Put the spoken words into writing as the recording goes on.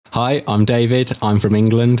Hi, I'm David, I'm from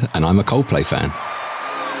England, and I'm a Coldplay fan.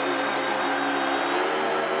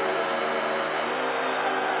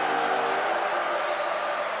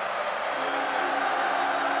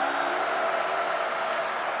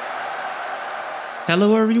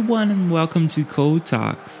 Hello everyone and welcome to Cold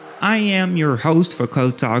Talks. I am your host for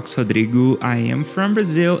Cold Talks, Rodrigo. I am from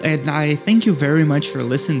Brazil and I thank you very much for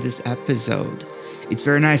listening to this episode. It's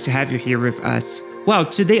very nice to have you here with us. Well,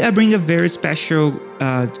 today I bring a very special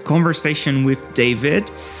conversation with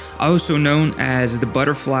David, also known as the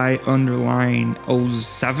Butterfly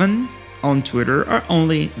 _07 on Twitter, or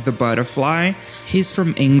only the Butterfly. He's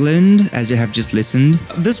from England, as you have just listened.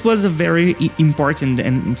 This was a very important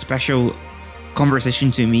and special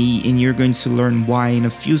conversation to me, and you're going to learn why in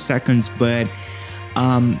a few seconds. But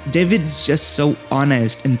David's just so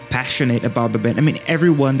honest and passionate about the band. I mean,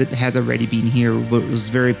 everyone that has already been here was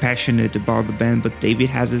very passionate about the band, but David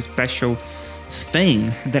has a special thing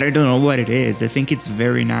that I don't know what it is. I think it's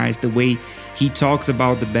very nice the way he talks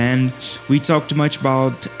about the band. We talked much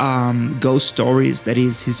about Ghost Stories, that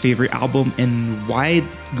is his favorite album, and why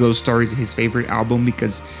Ghost Stories is his favorite album,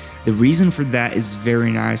 because the reason for that is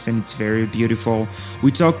very nice and it's very beautiful.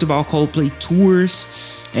 We talked about Coldplay tours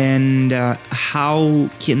and how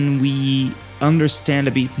can we understand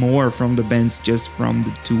a bit more from the bands just from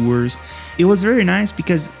the tours. It was very nice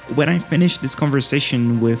because when I finished this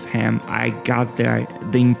conversation with him, I got the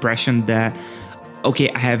impression that,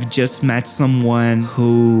 okay, I have just met someone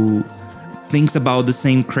who thinks about the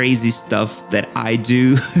same crazy stuff that I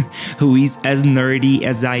do, who is as nerdy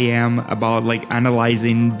as I am about like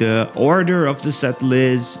analyzing the order of the set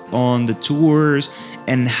list on the tours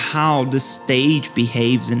and how the stage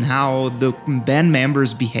behaves and how the band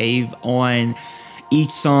members behave on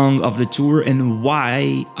each song of the tour and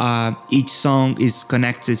why each song is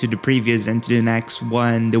connected to the previous and to the next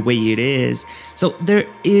one the way it is. So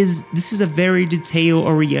this is a very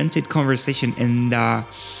detail-oriented conversation, and I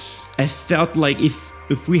felt like if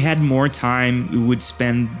we had more time, we would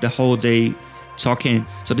spend the whole day talking.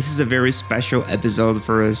 So this is a very special episode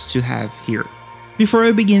for us to have here. Before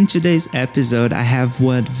I begin today's episode, I have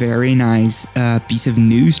one very nice piece of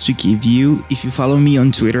news to give you. If you follow me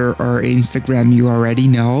on Twitter or Instagram, you already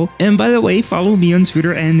know. And by the way, follow me on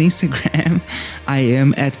Twitter and Instagram. I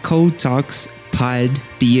am at Cold Talks Pod,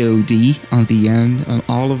 POD on the end, on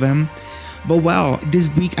all of them. But well, this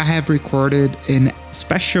week I have recorded a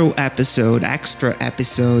special episode, extra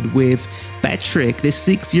episode with Patrick, the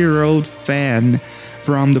 6-year-old fan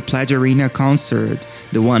from the Pledge Arena concert,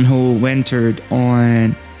 the one who went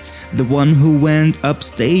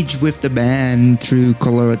upstage with the band through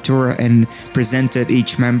Coloratura and presented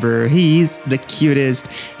each member. He's the cutest.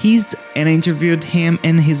 And I interviewed him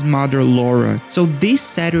and his mother Laura. So this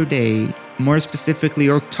Saturday, more specifically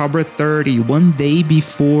October 30, one day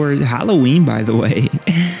before Halloween, by the way,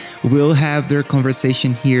 we'll have their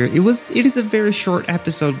conversation here. It is a very short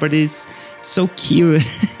episode, but it's so cute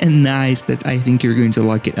and nice that I think you're going to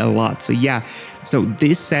like it a lot. So yeah, so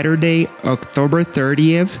this Saturday, October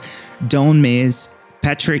 30th, don't miss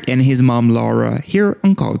Patrick and his mom Laura here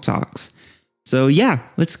on Cold Talks. So yeah,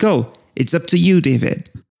 let's go. It's up to you, David.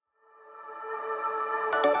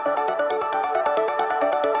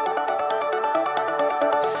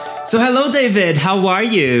 So hello, David. How are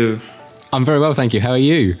you? I'm very well, thank you. How are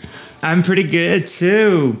you? I'm pretty good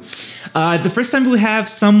too. It's the first time we have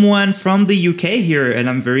someone from the UK here, and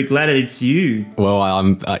I'm very glad that it's you. Well, I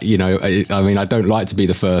don't like to be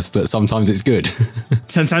the first, but sometimes it's good.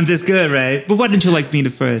 Sometimes it's good, right? But why don't you like being the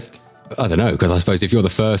first? I don't know, because I suppose if you're the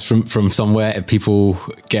first from somewhere, people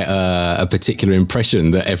get a particular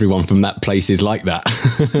impression that everyone from that place is like that.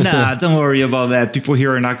 Nah, don't worry about that. People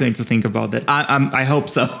here are not going to think about that. I hope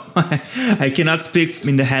so. I cannot speak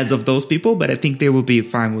in the heads of those people, but I think they will be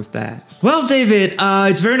fine with that. Well, David,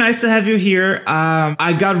 it's very nice to have you here.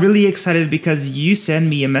 I got really excited because you sent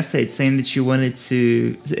me a message saying that you wanted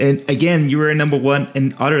to, and again, you were number one,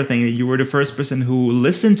 and other thing, you were the first person who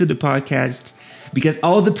listened to the podcast, because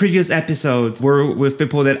all the previous episodes were with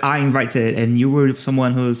people that I invited, and you were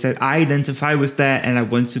someone who said, I identify with that and I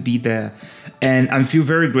want to be there. And I feel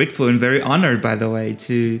very grateful and very honored, by the way,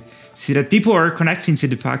 to see that people are connecting to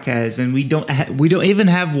the podcast, and we don't even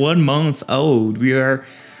have 1 month old. We are,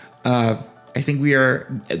 I think we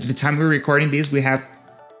are, at the time we're recording this, we have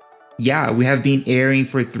been airing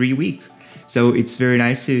for 3 weeks. So it's very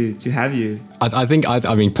nice to have you. I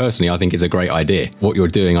mean, personally, I think it's a great idea. What you're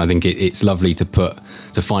doing, I think it's lovely to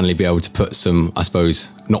finally be able to put some, I suppose,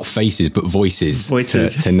 not faces, but voices.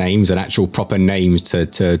 To names and actual proper names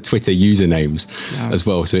to Twitter usernames as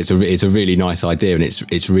well. So it's a really nice idea, and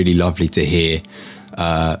it's really lovely to hear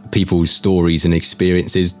people's stories and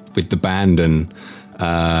experiences with the band and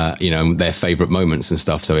their favorite moments and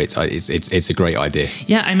stuff. So it's a great idea.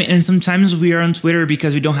 Yeah, I mean, and sometimes we are on Twitter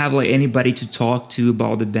because we don't have like anybody to talk to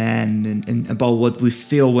about the band and about what we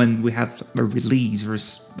feel when we have a release or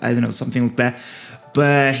I don't know, something like that.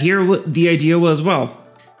 But here, the idea was, well,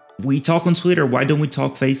 we talk on Twitter. Why don't we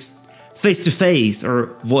talk face to face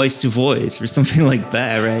or voice to voice or something like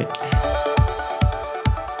that, right?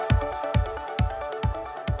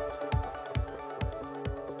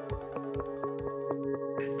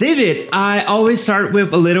 David, I always start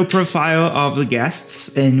with a little profile of the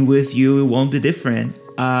guests, and with you, it won't be different.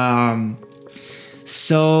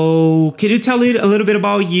 So, can you tell me a little bit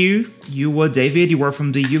about you? You were David, you were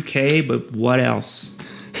from the UK, but what else?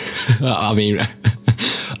 I mean,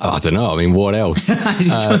 I don't know. I mean, what else?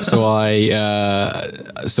 So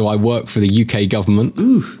I work for the UK government.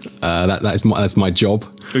 Ooh. That's my job.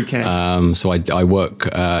 Okay. So I work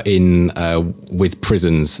with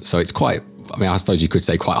prisons. So it's quite. I mean, I suppose you could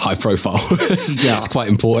say quite high profile. Yeah. It's quite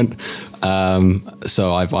important.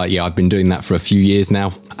 So I've been doing that for a few years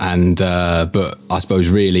now. And, but I suppose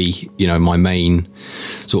really, my main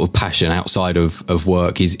sort of passion outside of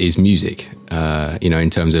work is music, in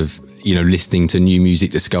terms of, listening to new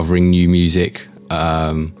music, discovering new music,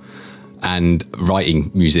 and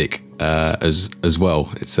writing music, as well.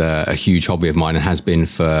 It's a huge hobby of mine and has been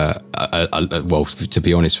for, to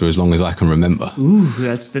be honest, for as long as I can remember. Ooh,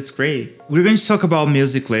 that's great. We're going to talk about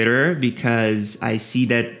music later because I see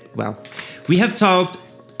that, we have talked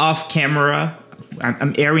off camera.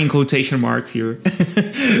 I'm airing quotation marks here,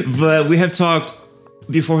 but we have talked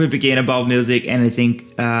before we began about music, and I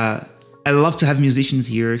think I love to have musicians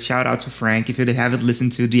here. Shout out to Frank. If you haven't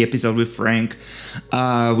listened to the episode with Frank,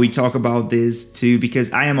 we talk about this too,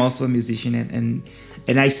 because I am also a musician and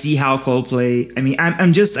I see how Coldplay, I mean,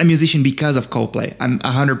 I'm just a musician because of Coldplay. I'm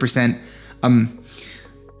 100%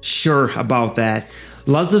 sure about that.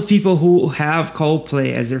 Lots of people who have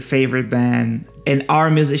Coldplay as their favorite band and are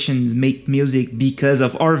musicians make music because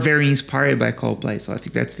of or very inspired by Coldplay. So I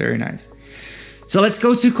think that's very nice. So let's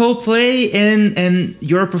go to Coldplay and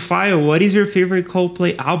your profile. What is your favorite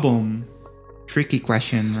Coldplay album? Tricky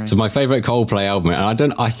question, right? So my favorite Coldplay album,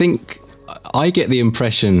 and I think I get the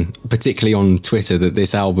impression, particularly on Twitter, that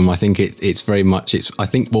this album, I think it's very much, I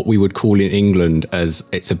think what we would call in England as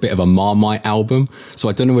it's a bit of a Marmite album. So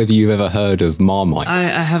I don't know whether you've ever heard of Marmite. I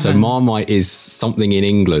haven't. So Marmite is something in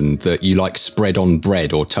England that you like spread on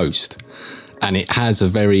bread or toast. And it has a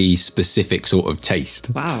very specific sort of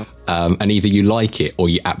taste. Wow. And either you like it or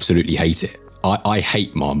you absolutely hate it. I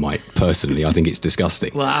hate Marmite personally. I think it's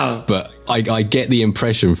disgusting. Wow. But I get the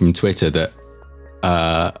impression from Twitter that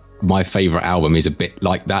my favorite album is a bit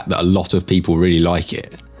like that a lot of people really like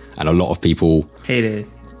it. And a lot of people hate it.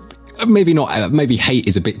 Maybe not, maybe hate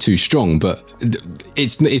is a bit too strong, but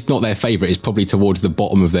it's not their favorite. It's probably towards the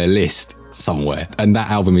bottom of their list somewhere. And that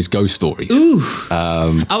album is Ghost Stories. Ooh.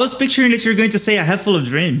 I was picturing that you're going to say A Head Full of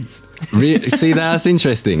Dreams. Really? See, that's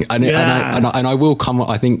interesting. And, yeah. and I will come,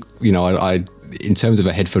 I think, I in terms of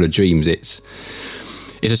A Head Full of Dreams, it's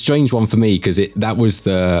a strange one for me because that was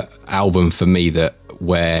the album for me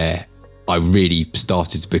where I really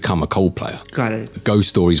started to become a Coldplayer. Got it. Ghost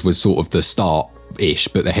Stories was sort of the start-ish,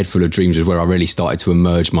 but The Head Full of Dreams was where I really started to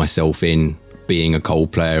immerse myself in being a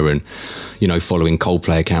Coldplayer and, following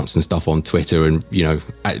Coldplay accounts and stuff on Twitter and,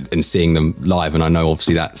 and seeing them live. And I know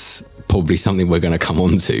obviously that's probably something we're going to come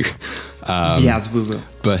on to. Yes, we will.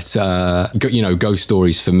 But, Ghost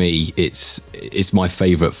Stories for me, it's my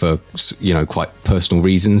favorite for, quite personal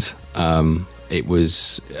reasons.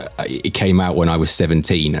 It came out when I was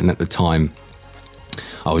 17, and at the time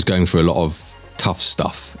I was going through a lot of tough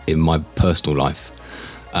stuff in my personal life,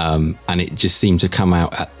 and it just seemed to come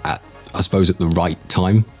out at I suppose at the right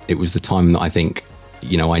time. It was the time that I think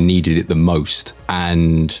I needed it the most,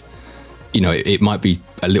 and it might be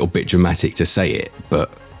a little bit dramatic to say it,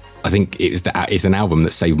 but I think it's an album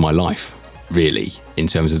that saved my life, really, in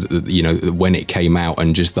terms of when it came out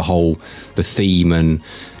and just the theme and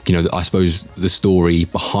I suppose the story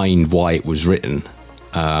behind why it was written,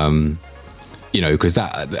 because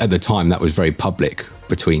that at the time that was very public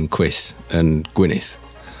between Chris and Gwyneth,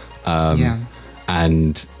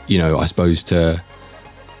 and I suppose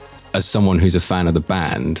as someone who's a fan of the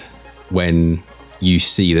band, when you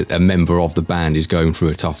see that a member of the band is going through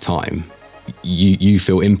a tough time, you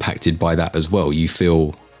feel impacted by that as well. You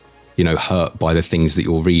feel hurt by the things that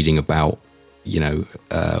you're reading about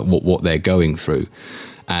what they're going through.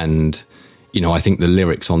 And, I think the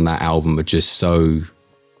lyrics on that album are just so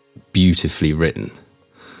beautifully written.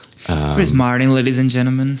 Chris Martin, ladies and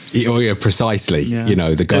gentlemen. Oh yeah, precisely. Yeah. You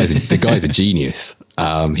know, the guy's a genius.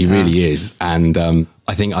 He really is. And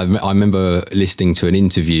I think I remember listening to an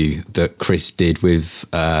interview that Chris did with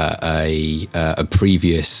a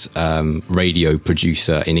previous radio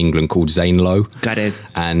producer in England called Zane Lowe. Got it.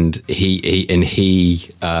 And he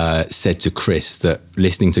said to Chris that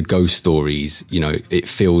listening to Ghost Stories, you know, it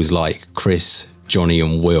feels like Chris, Johnny,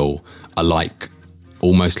 and Will are like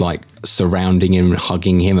almost like surrounding him,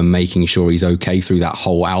 hugging him, and making sure he's okay through that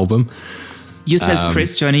whole album. You said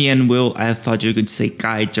Chris, Johnny, and Will. I thought you were going to say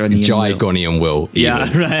Guy, Johnny, and Will. Johnny, and Will. Yeah,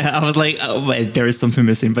 even. Right. I was like, oh, wait, there is something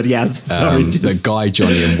missing. But yes, sorry. The Guy,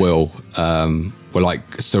 Johnny, and Will were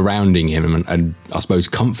like surrounding him and I suppose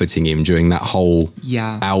comforting him during that whole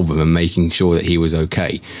album and making sure that he was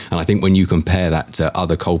okay. And I think when you compare that to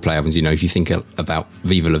other Coldplay albums, you know, if you think about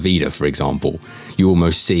Viva La Vida, for example, you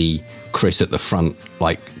almost see Chris at the front,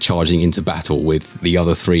 like charging into battle with the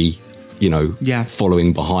other three, you know,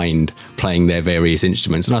 following behind, playing their various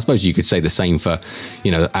instruments. And I suppose you could say the same for,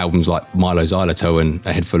 you know, albums like Milo Xyloto and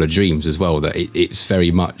A Head Full of Dreams as well, that it's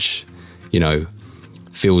very much, you know,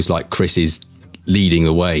 feels like Chris is leading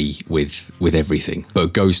the way with everything.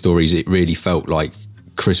 But Ghost Stories, it really felt like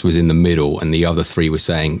Chris was in the middle and the other three were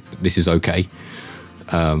saying, this is okay.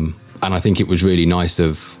 And I think it was really nice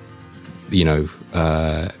of, you know,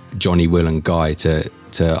 Johnny, Will and Guy to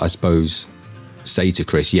I suppose, say to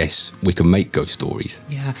Chris, yes, we can make Ghost Stories.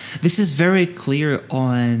 Yeah, this is very clear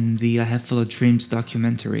on the A Head Full of Dreams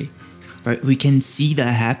documentary, right? We can see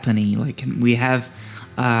that happening. Like we have,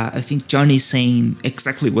 I think Johnny's saying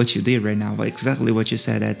exactly what you did right now, like exactly what you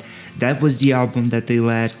said. That was the album that they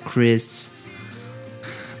let Chris,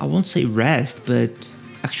 I won't say rest, but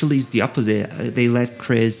actually it's the opposite. They let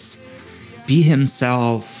Chris be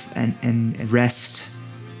himself and rest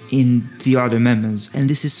in the other members. And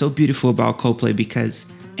this is so beautiful about Coldplay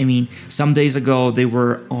because, I mean, some days ago here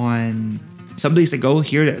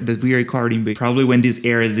that we are recording, but probably when this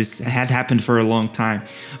airs, this had happened for a long time.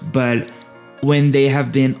 But when they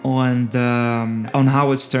have been on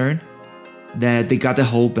Howard Stern, that they got the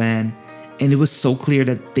whole band, and it was so clear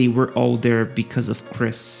that they were all there because of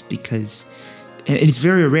Chris, and it's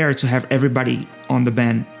very rare to have everybody on the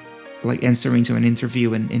band like answering to an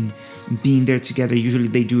interview and being there together. Usually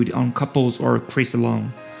they do it on couples or Chris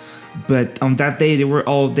alone. But on that day, they were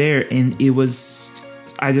all there, and it was,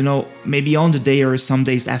 I don't know, maybe on the day or some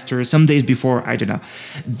days after, some days before, I don't know.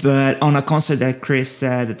 But on a concert that Chris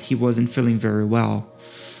said that he wasn't feeling very well.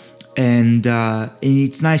 And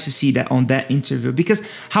it's nice to see that on that interview,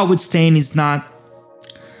 because Howard Stern is not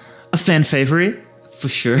a fan favorite, for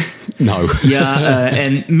sure. No.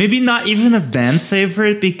 And maybe not even a band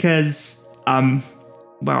favorite because,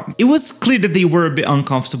 it was clear that they were a bit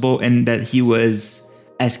uncomfortable and that he was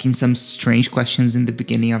asking some strange questions in the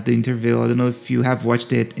beginning of the interview. I don't know if you have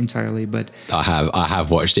watched it entirely, but I have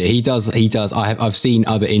watched it. He does. I've seen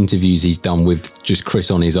other interviews he's done with just Chris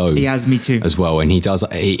on his own. He has, me too, as well. And he does.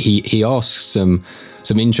 He asks some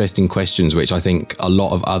interesting questions, which I think a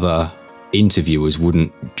lot of other interviewers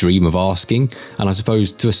wouldn't dream of asking. And I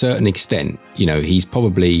suppose to a certain extent, you know, he's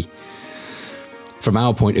probably, from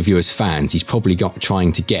our point of view as fans, he's probably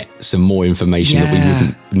trying to get some more information that we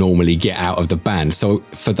wouldn't normally get out of the band. So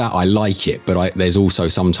for that, I like it. But there's also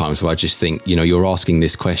sometimes where I just think, you know, you're asking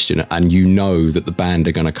this question and you know that the band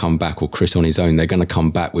are going to come back, or Chris on his own, they're going to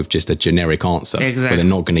come back with just a generic answer. Exactly. But they're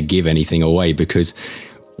not going to give anything away, because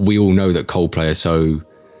we all know that Coldplay are so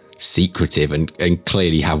secretive and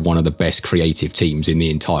clearly have one of the best creative teams in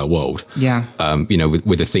the entire world. Yeah. You know,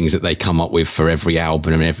 with the things that they come up with for every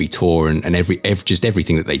album and every tour and just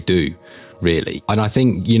everything that they do, really. And I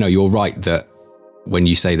think, you know, you're right that when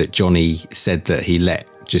you say that Johnny said that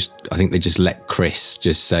I think they just let Chris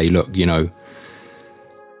just say, look, you know,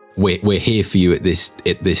 we're here for you at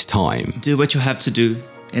this time. Do what you have to do,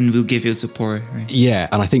 and we'll give you support. Right? Yeah,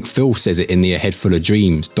 and I think Phil says it in the A Head Full of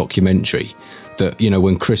Dreams documentary, that, you know,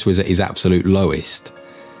 when Chris was at his absolute lowest,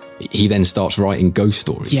 he then starts writing Ghost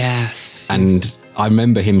Stories. Yes. And I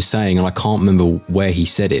remember him saying, and I can't remember where he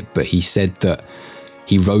said it, but he said that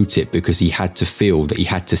he wrote it because he had to feel that he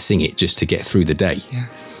had to sing it just to get through the day. Yeah.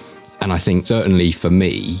 And I think certainly for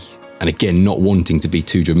me, and again, not wanting to be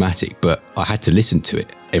too dramatic, but I had to listen to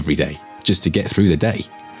it every day just to get through the day.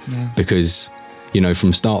 Yeah. Because, you know,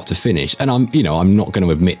 from start to finish, and I'm not going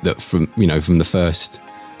to admit that from the first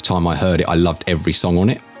time I heard it, I loved every song on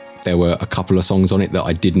it. There were a couple of songs on it that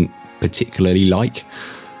I didn't particularly like.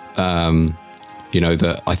 You know,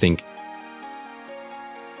 that I think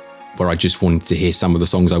where I just wanted to hear some of the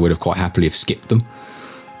songs, I would have quite happily have skipped them.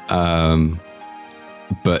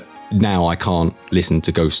 But now I can't listen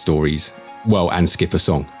to Ghost Stories well, and skip a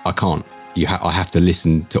song. I can't. I have to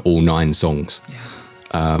listen to all 9 songs,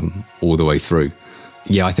 all the way through.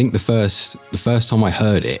 Yeah, I think the first time I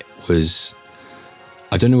heard it was,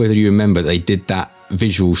 I don't know whether you remember, they did that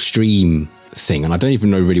visual stream thing, and I don't even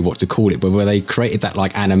know really what to call it, but where they created that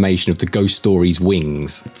like animation of the Ghost Stories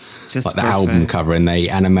wings. It's just like the album cover, and they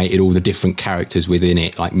animated all the different characters within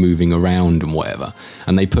it, like moving around and whatever.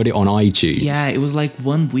 And they put it on iTunes. Yeah, it was like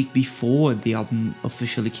 1 week before the album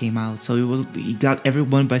officially came out. So it got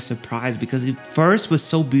everyone by surprise, because it first was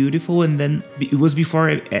so beautiful, and then it was before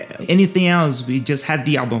anything else. We just had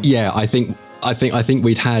the album. Yeah, I think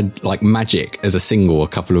we'd had like Magic as a single a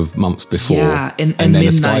couple of months before, and then Midnight.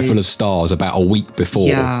 A Sky Full of Stars about a week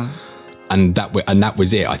before, and that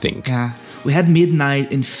was it, I think. Yeah, we had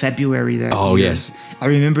Midnight in February that year. Yes, I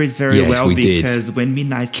remember it very well, because when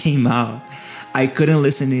Midnight came out, I couldn't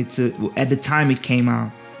listen it to at the time it came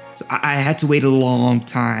out, so I had to wait a long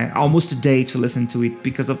time, almost a day, to listen to it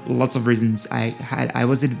because of lots of reasons. I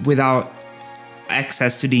was without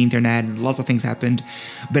access to the internet, and lots of things happened,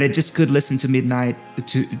 but I just could listen to Midnight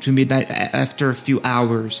after a few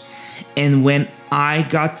hours. And when I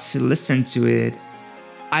got to listen to it,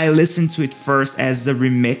 I listened to it first as a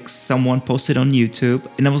remix someone posted on YouTube,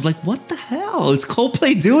 and I was like, what the hell? It's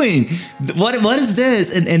Coldplay doing? What is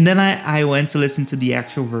this? And then I went to listen to the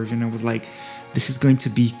actual version. I was like, this is going to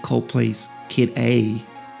be Coldplay's Kid A.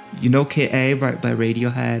 You know Kid A by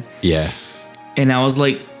Radiohead? Yeah. And I was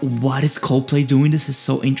like, what is Coldplay doing? This is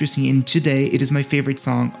so interesting. And today, it is my favorite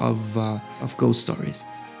song of Ghost Stories.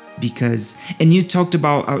 Because, and you talked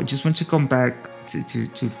about, I just want to come back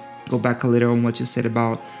to go back a little on what you said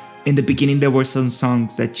about, in the beginning, there were some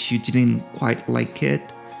songs that you didn't quite like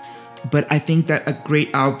it. But I think that a great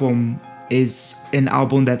album is an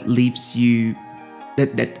album that leaves you,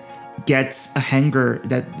 that gets a hanger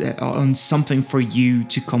that on something for you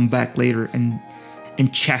to come back later and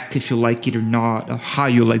check if you like it or not, or how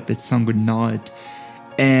you like that song or not.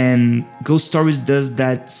 And Ghost Stories does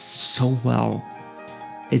that so well.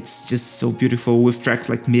 It's just so beautiful, with tracks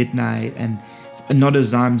like Midnight and Another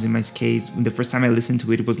Zombies. In my case, when the first time I listened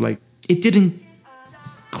to it, it was like, it didn't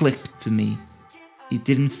click for me. It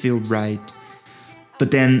didn't feel right. But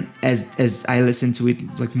then as I listened to it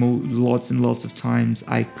like lots and lots of times,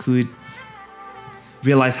 I could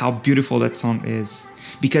realize how beautiful that song is.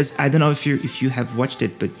 Because I don't know if you have watched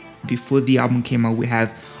it, but before the album came out, we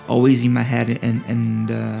have Always in My Head and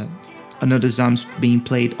Another Zombies being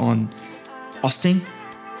played on Austin,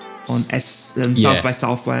 on South by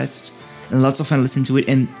Southwest, and lots of fans listened to it.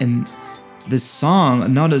 And the song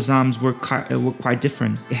Another Zombies were quite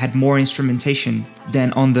different. It had more instrumentation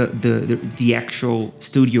than on the actual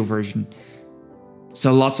studio version.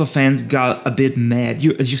 So lots of fans got a bit mad.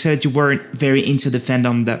 As you said, you weren't very into the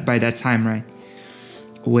fandom by that time, right?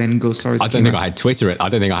 When Ghost Stories I don't think I had Twitter at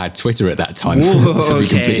that time. Whoa, to be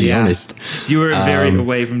completely honest. You were very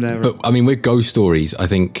away from that. But I mean, with Ghost Stories,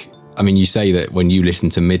 you say that when you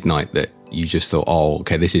listened to Midnight that you just thought, oh,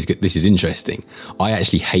 okay, this is interesting. I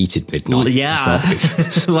actually hated Midnight to start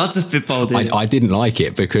with. Lots of people did. I didn't like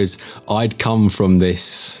it because I'd come from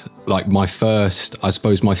this, like my first, I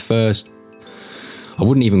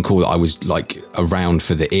wouldn't even call it I was like around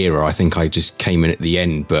for the era. I think I just came in at the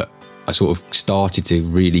end, but I sort of started to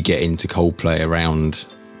really get into Coldplay around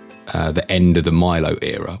the end of the Milo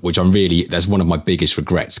era, which that's one of my biggest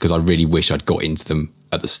regrets, because I really wish I'd got into them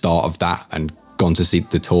at the start of that and gone to see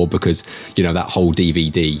the tour, because that whole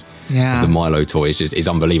DVD of the Milo tour is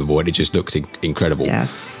unbelievable, and it just looks incredible.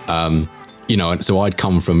 Yes. And so I'd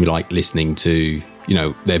come from like listening to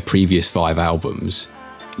their previous 5 albums,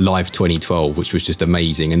 Live 2012, which was just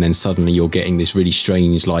amazing, and then suddenly you're getting this really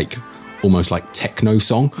strange, like almost like techno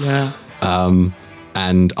song. Yeah.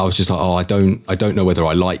 And I was just like, oh, I don't know whether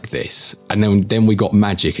I like this. And then we got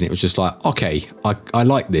Magic, and it was just like, okay, I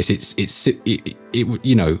like this.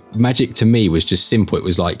 It Magic to me was just simple. It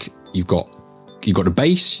was like you've got a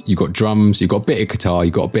bass, you've got drums, you've got a bit of guitar,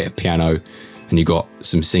 you've got a bit of piano, and you've got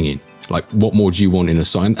some singing. Like, what more do you want in a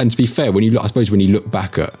song? And to be fair, when you look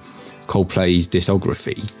back at Coldplay's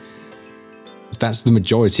discography, that's the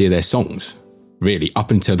majority of their songs, really,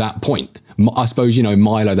 up until that point. I suppose,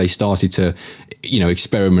 Milo, they started to,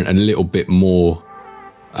 experiment a little bit more,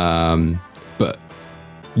 but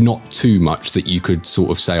not too much that you could sort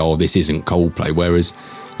of say, oh, this isn't Coldplay. Whereas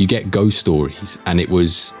you get Ghost Stories, and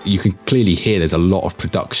you can clearly hear there's a lot of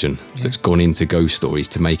production that's gone into Ghost Stories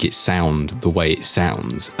to make it sound the way it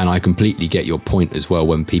sounds. And I completely get your point as well,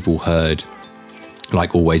 when people heard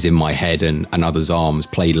like Always in My Head and Another's Arms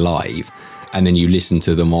played live, and then you listen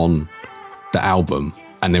to them on the album,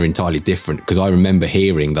 and they're entirely different. Because I remember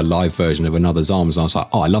hearing the live version of Another's Arms and I was like,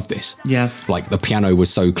 oh, I love this. Yes. Like the piano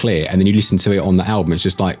was so clear, and then you listen to it on the album, it's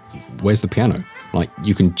just like, where's the piano? Like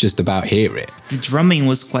you can just about hear it. The drumming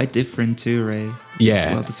was quite different too, Ray.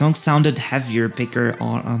 Yeah. Well, the song sounded heavier, bigger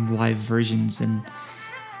on live versions, and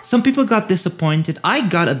some people got disappointed. I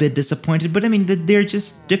got a bit disappointed, but I mean, they're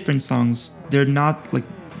just different songs. They're not like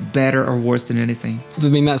better or worse than anything. I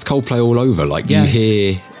mean, that's Coldplay all over. Like Yes. you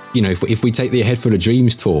hear, you know, if we take the A Head Full of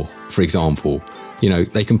Dreams tour, for example, you know,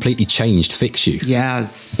 they completely changed Fix You.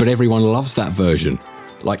 Yes. But everyone loves that version.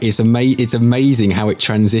 Like it's amazing how it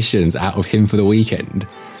transitions out of Hymn for the Weekend.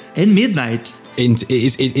 In Midnight.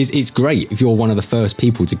 It's great if you're one of the first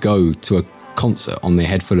people to go to a concert on the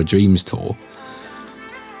Head Full of Dreams tour,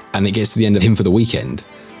 and it gets to the end of Hymn for the Weekend,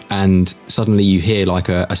 and suddenly you hear like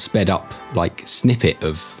a sped up like snippet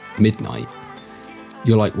of Midnight.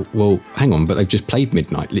 You're like, well, hang on, but they've just played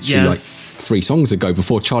Midnight literally like 3 songs ago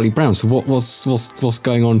before Charlie Brown. So what's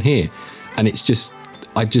going on here? And it's just,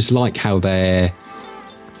 I just like how they're.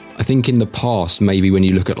 I think in the past, maybe when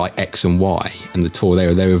you look at like X and Y and the tour,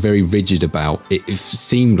 they were very rigid about it. It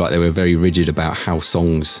seemed like they were very rigid about how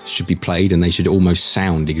songs should be played, and they should almost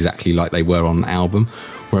sound exactly like they were on the album.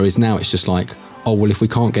 Whereas now it's just like, oh well, if we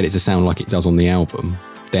can't get it to sound like it does on the album,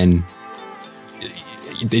 then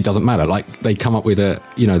it doesn't matter. Like they come up with that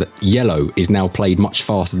Yellow is now played much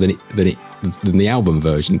faster than the album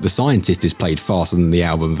version. The Scientist is played faster than the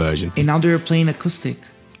album version. And now they're playing acoustic.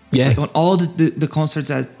 Yeah. Like on all the concerts,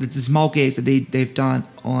 the small gigs that they've done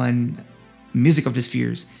on Music of the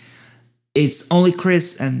Spheres, it's only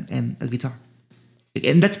Chris and a guitar.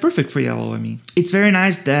 And that's perfect for Yellow, I mean. It's very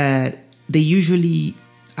nice that they usually,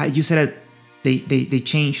 you said that they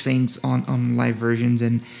change things on live versions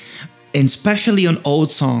and especially on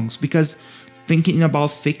old songs, because thinking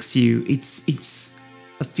about Fix You, it's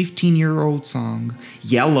a 15-year-old song.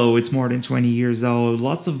 Yellow, it's more than 20 years old.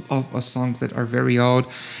 Lots of songs that are very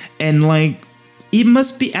old. And like, it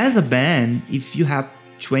must be, as a band, if you have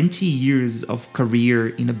 20 years of career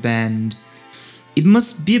in a band, it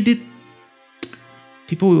must be a bit,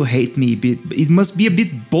 people will hate me, but it must be a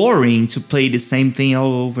bit boring to play the same thing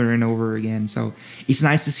all over and over again. So it's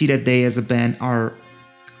nice to see that they as a band are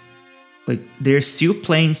like, they're still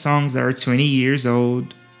playing songs that are 20 years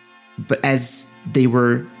old, but as if they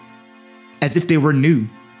were new,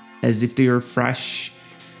 as if they were fresh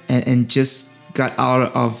and just got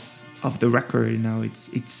out of the record. You know,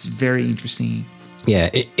 it's very interesting. Yeah,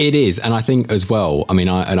 it is. And I think as well, I mean,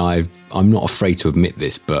 I'm not afraid to admit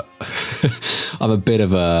this, but I'm a bit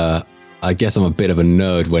of a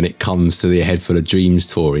nerd when it comes to the A Head Full of Dreams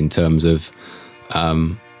tour, in terms of,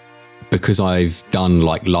 because I've done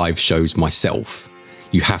like live shows myself,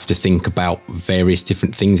 you have to think about various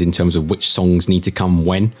different things in terms of which songs need to come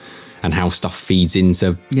when and how stuff feeds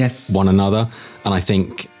into one another. And I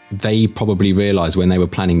think they probably realised when they were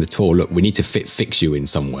planning the tour, look, we need to Fix You in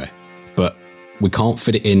somewhere, but we can't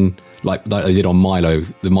fit it in like they did on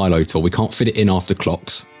the Milo tour. We can't fit it in after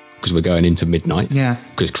Clocks because we're going into Midnight. Yeah.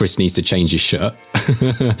 Because Chris needs to change his shirt.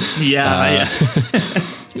 Yeah.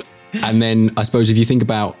 And then I suppose if you think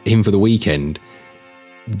about Hymn for the Weekend,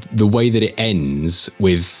 the way that it ends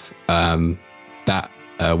with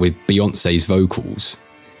with Beyonce's vocals,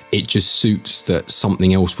 it just suits that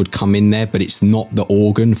something else would come in there, but it's not the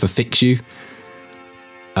organ for Fix You.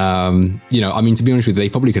 I mean, to be honest with you, they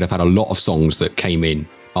probably could have had a lot of songs that came in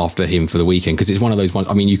after Hymn for the Weekend, because it's one of those ones.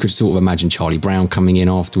 I mean, you could sort of imagine Charlie Brown coming in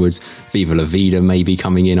afterwards, Viva La Vida maybe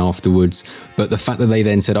coming in afterwards, but the fact that they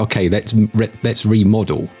then said, okay, let's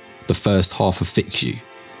remodel the first half of Fix You,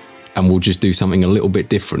 and we'll just do something a little bit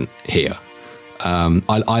different here.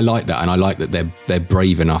 I like that, and I like that they're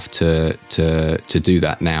brave enough to do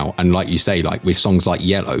that now. And like you say, like with songs like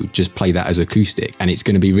Yellow, just play that as acoustic, and it's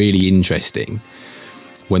going to be really interesting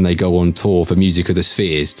when they go on tour for Music of the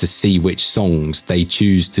Spheres to see which songs they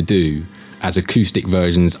choose to do as acoustic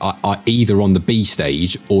versions, are either on the B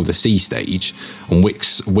stage or the C stage, and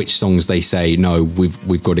which songs they say, no,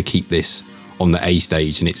 we've got to keep this on the A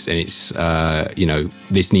stage, and it's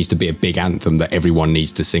this needs to be a big anthem that everyone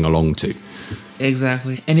needs to sing along to.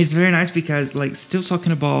 Exactly. And it's very nice because, like, still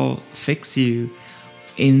talking about Fix You,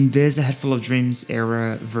 in this A Head Full of Dreams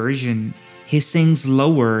era version, he sings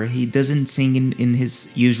lower. He doesn't sing in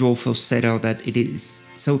his usual falsetto that it is.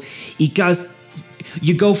 So you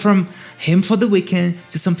go from Hymn for the Weekend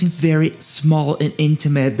to something very small and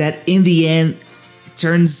intimate that in the end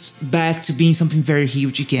turns back to being something very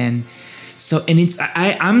huge again. So, and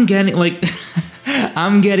I'm getting like,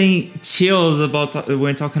 I'm getting chills about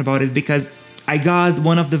when talking about it, because I got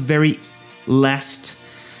one of the very last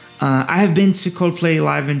I have been to Coldplay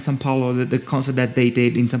live in São Paulo, the concert that they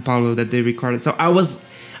did in São Paulo that they recorded. So I was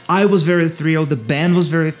very thrilled. The band was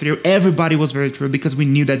very thrilled. Everybody was very thrilled because we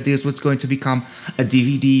knew that this was going to become a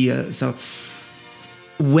DVD. So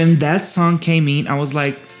when that song came in, I was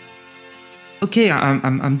like, okay,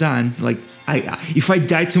 I'm done. Like, if I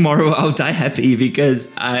die tomorrow, I'll die happy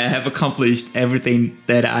because I have accomplished everything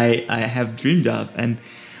that I have dreamed of. And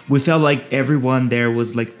we felt like everyone there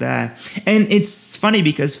was like that. And it's funny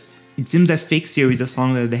because it seems that Fix You is a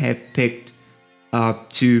song that they have picked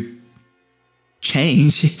to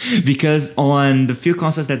change because on the few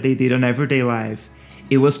concerts that they did on Everyday Live,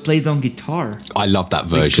 it was played on guitar. I love that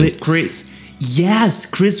version. Like Chris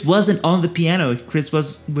wasn't on the piano. Chris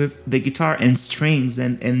was with the guitar and strings,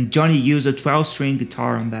 and Johnny used a 12-string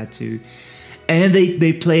guitar on that too. And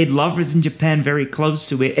they played Lovers in Japan very close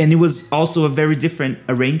to it, and it was also a very different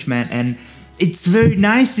arrangement. And it's very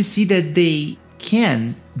nice to see that they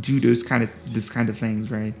can do this kind of things,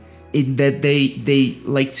 right? That they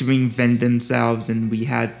like to reinvent themselves, and we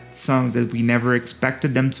had songs that we never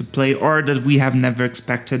expected them to play, or that we have never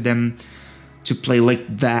expected them to play like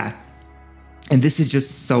that. And this is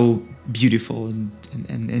just so beautiful and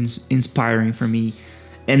inspiring for me.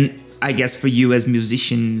 And I guess for you as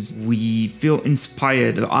musicians, we feel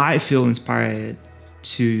inspired, or I feel inspired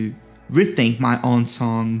to rethink my own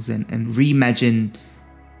songs and reimagine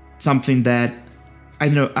something that, I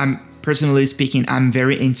don't know, I'm personally speaking, I'm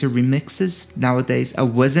very into remixes nowadays. I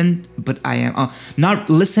wasn't, but I am. Not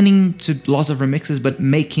listening to lots of remixes, but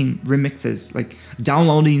making remixes, like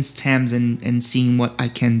downloading stems and seeing what I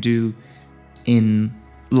can do in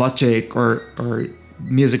Logic or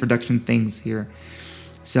music production things here.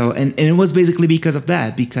 So, and it was basically because of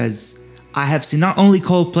that, because I have seen not only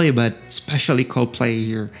Coldplay, but especially Coldplay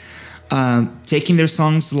here, taking their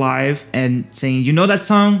songs live and saying, you know that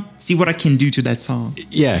song? See what I can do to that song.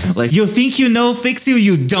 Yeah. Like, you think you know Fix You?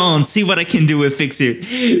 You don't. See what I can do with Fix You.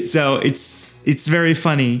 So it's very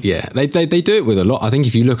funny. Yeah, they do it with a lot. I think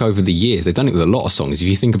if you look over the years, they've done it with a lot of songs. If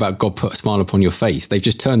you think about God Put a Smile Upon Your Face, they've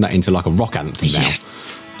just turned that into like a rock anthem now.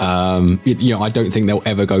 Yes. You know, I don't think they'll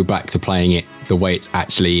ever go back to playing it the way it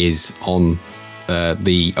actually is on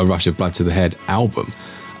the A Rush of Blood to the Head album.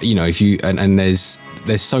 You know, if you and there's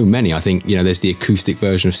so many. I think, you know, there's the acoustic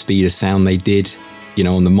version of Speed of Sound they did, you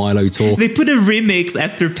know, on the Milo tour. They put a remix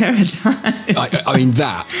after Paradise. I mean,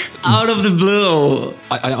 that out of the blue.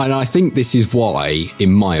 And I think this is why,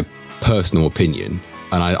 in my personal opinion,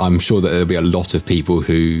 and I'm sure that there'll be a lot of people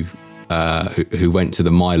who went to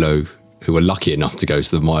the Milo, who were lucky enough to go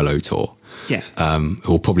to the Milo tour,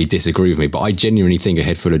 who will probably disagree with me, but I genuinely think A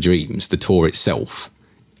Head Full of Dreams, the tour itself,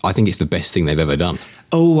 I think it's the best thing they've ever done.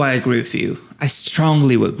 Oh, I agree with you. I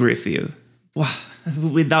strongly agree with you. Wow,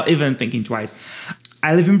 without even thinking twice.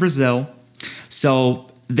 I live in Brazil, so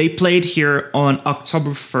they played here on October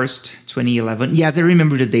 1st, 2011. Yes, I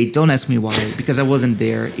remember the date. Don't ask me why, because I wasn't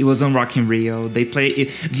there. It was on Rock in Rio. They played it.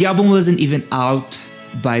 The album wasn't even out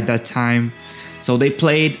by that time. So they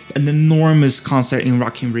played an enormous concert in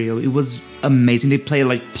Rock in Rio. It was amazing. They played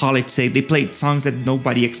like Politic. They played songs that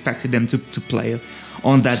nobody expected them to play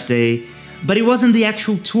on that day. But it wasn't the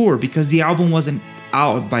actual tour because the album wasn't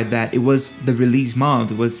out by that. It was the release month.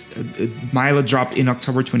 It was Milo dropped in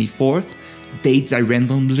October 24th. Dates I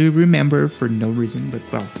randomly remember for no reason, but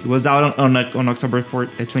well, it was out on October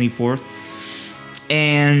 24th.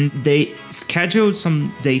 And they scheduled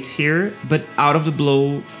some dates here, but out of the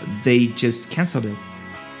blue, they just canceled it.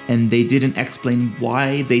 And they didn't explain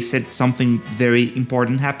why. They said something very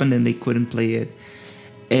important happened and they couldn't play it.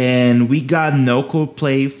 And we got no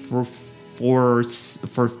Coldplay for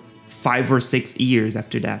 5 or 6 years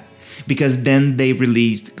after that. Because then they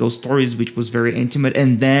released Ghost Stories, which was very intimate.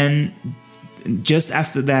 And then just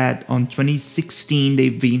after that, on 2016,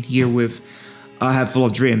 they've been here with A Head Full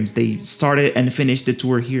of Dreams. They started and finished the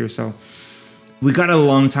tour here, so we got a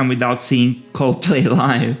long time without seeing Coldplay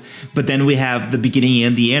live. But then we have the beginning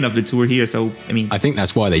and the end of the tour here. So I mean, I think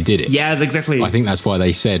that's why they did it. Yes, exactly. I think that's why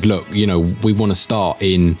they said, look, you know, we want to start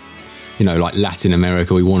in, you know, like Latin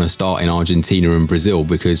America. We want to start in Argentina and Brazil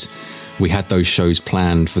because we had those shows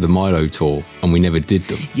planned for the Milo tour and we never did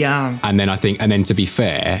them. Yeah. And then I think, and then to be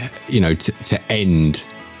fair, you know, to end.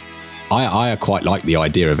 I quite like the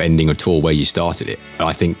idea of ending a tour where you started it.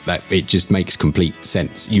 I think that it just makes complete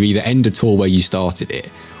sense. You either end a tour where you started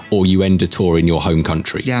it or you end a tour in your home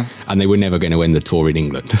country. Yeah. And they were never going to end the tour in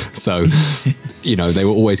England. So, you know, they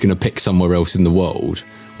were always going to pick somewhere else in the world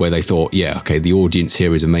where they thought, yeah, okay, the audience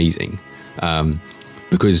here is amazing.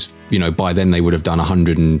 Because, you know, by then they would have done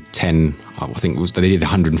 110, I think it was, they did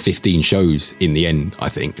 115 shows in the end, I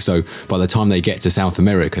think. So by the time they get to South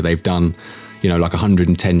America, they've done, you know, like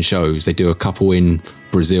 110 shows. They do a couple in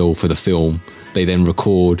Brazil for the film. They then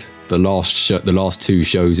record the last 2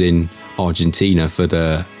 shows in Argentina for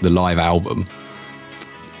the live album.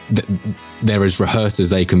 They're as rehearsed as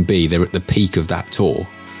they can be. They're at the peak of that tour.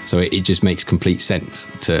 So it just makes complete sense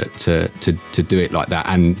to do it like that.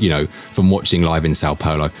 And, you know, from watching live in Sao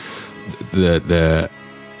Paulo,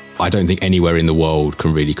 I don't think anywhere in the world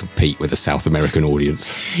can really compete with a South American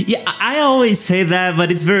audience. Yeah, I always say that,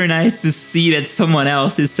 but it's very nice to see that someone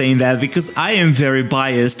else is saying that, because I am very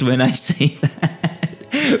biased when I say that.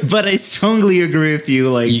 But I strongly agree with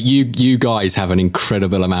you. Like you guys have an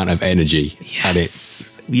incredible amount of energy,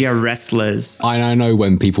 yes, and we are restless. I know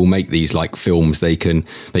when people make these like films, they can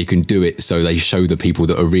do it so they show the people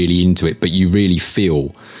that are really into it, but you really feel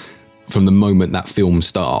from the moment that film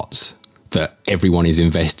starts that everyone is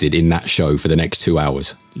invested in that show for the next 2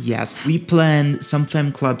 hours. Yes, we planned some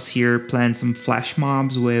fan clubs here, planned some flash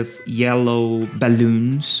mobs with yellow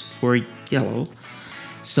balloons for Yellow.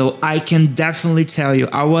 So I can definitely tell you,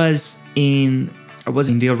 I was in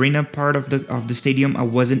the arena part of the stadium. I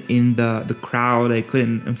wasn't in the crowd. I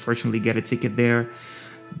couldn't, unfortunately, get a ticket there.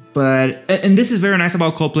 But, and this is very nice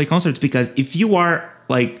about Coldplay concerts, because if you are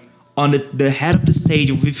like on the head of the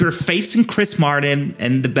stage, if you're facing Chris Martin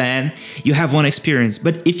and the band, you have one experience.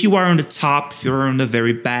 But if you are on the top, if you're on the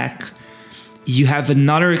very back, you have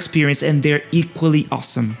another experience, and they're equally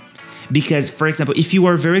awesome. Because, for example, if you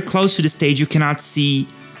are very close to the stage, you cannot see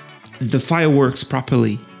the fireworks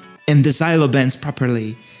properly and the xylo bands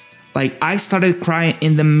properly. Like, I started crying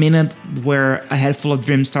in the minute where A Head Full of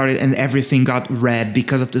Dreams started and everything got red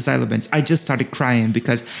because of the xylo bands. I just started crying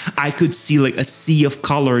because I could see like a sea of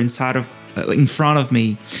color in front of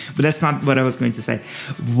me. But that's not what I was going to say.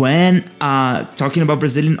 When talking about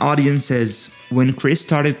Brazilian audiences, when Chris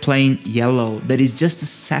started playing Yellow, that is just the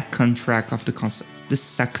second track of the concert. The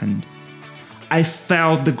second, I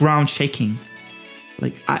felt the ground shaking.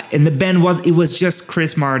 And the band it was just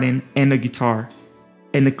Chris Martin and the guitar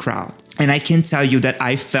and the crowd. And I can tell you that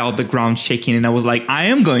I felt the ground shaking, and I was like, I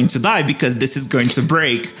am going to die because this is going to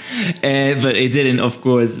break. But it didn't, of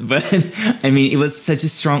course. But I mean, it was such a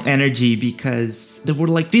strong energy because there were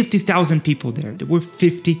like 50,000 people there. There were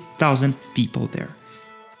 50,000 people there.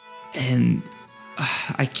 And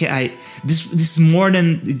this is more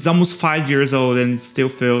than, it's almost 5 years old, and it still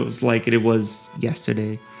feels like it was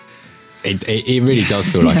yesterday. It really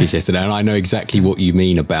does feel like it's yesterday. And I know exactly what you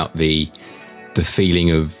mean about the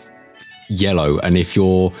feeling of Yellow. And if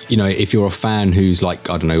you're a fan who's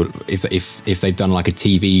like, I don't know, if they've done like a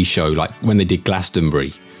TV show, like when they did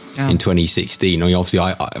Glastonbury in 2016,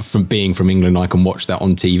 obviously from being from England, I can watch that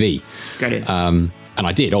on TV. Got it. And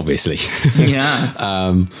I did, obviously.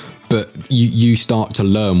 Yeah. But you start to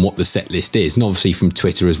learn what the set list is. And obviously from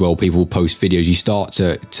Twitter as well, people post videos. You start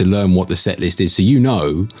to learn what the set list is. So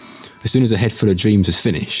as soon as A Head Full of Dreams is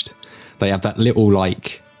finished, they have that little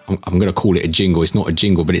like, I'm going to call it a jingle. It's not a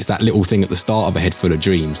jingle, but it's that little thing at the start of A Head Full of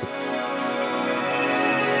Dreams that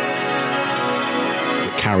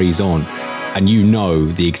carries on. And you know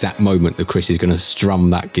the exact moment that Chris is going to strum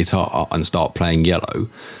that guitar and start playing Yellow.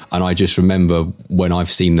 And I just remember when I've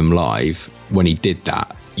seen them live, when he did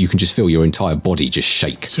that, you can just feel your entire body just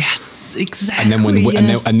shake. Yes, exactly. And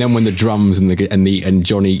then when the drums and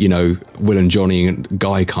Johnny, Will and Johnny and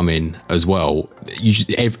Guy come in as well,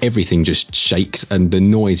 everything just shakes, and the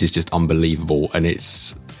noise is just unbelievable. And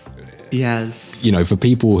it's for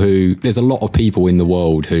people who, there's a lot of people in the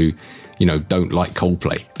world who don't like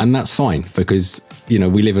Coldplay, and that's fine, because we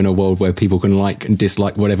live in a world where people can like and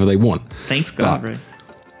dislike whatever they want. Thanks God, right?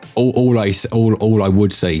 All I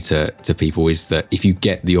would say to people is that if you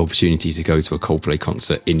get the opportunity to go to a Coldplay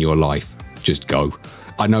concert in your life, just go.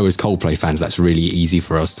 I know as Coldplay fans that's really easy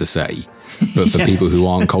for us to say, but for people who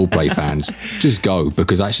aren't Coldplay fans, just go,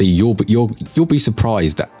 because actually you'll be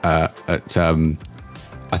surprised at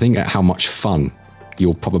I think at how much fun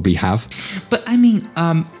you'll probably have. But I mean,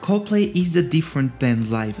 Coldplay is a different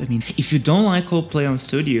band live. I mean, if you don't like Coldplay on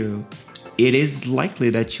studio, it is likely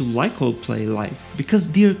that you like Coldplay live,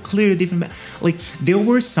 because they're clearly different. Like, there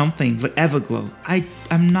were some things like Everglow.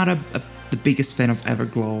 I'm not the biggest fan of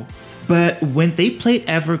Everglow, but when they played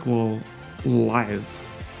Everglow live,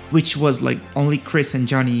 which was like only Chris and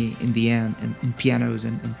Johnny in the end and pianos,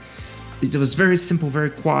 and it was very simple, very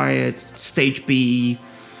quiet, stage B.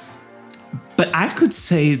 But I could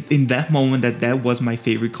say in that moment that was my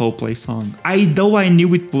favorite Coldplay song. Though I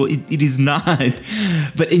knew it is not.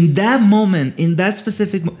 But in that moment, in that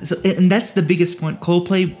specific moment, and that's the biggest point,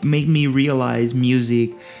 Coldplay made me realize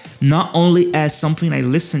music not only as something I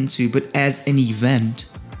listen to, but as an event,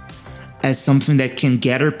 as something that can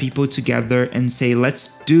gather people together and say,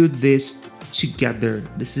 let's do this together.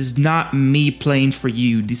 This is not me playing for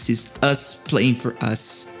you. This is us playing for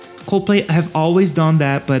us. Coldplay have always done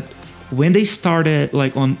that, but when they started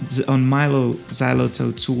like on Mylo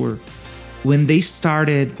Xyloto tour, when they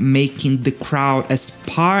started making the crowd as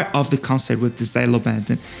part of the concert with the Xylo band,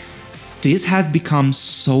 this has become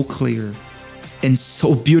so clear and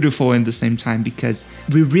so beautiful in the same time, because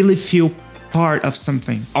we really feel part of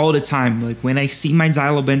something all the time. Like when I see my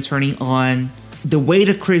Xylo band turning on, the way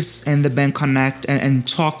that Chris and the band connect and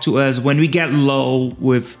talk to us when we get low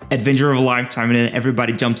with Adventure of a Lifetime, and then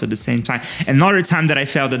everybody jumps at the same time. Another time that I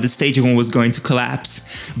felt that the stadium was going to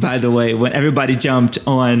collapse, by the way, when everybody jumped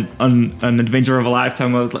on Adventure of a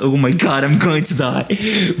Lifetime, I was like, oh my God, I'm going to die.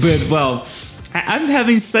 But well, I'm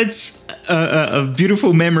having such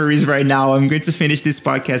beautiful memories right now. I'm going to finish this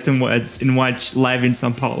podcast and watch live in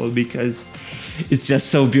São Paulo, because it's just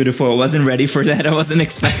so beautiful. I wasn't ready for that. I wasn't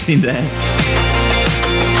expecting that.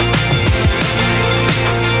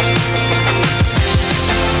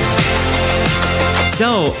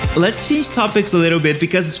 So let's change topics a little bit,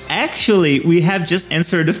 because actually we have just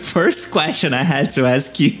answered the first question I had to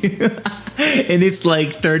ask you. And it's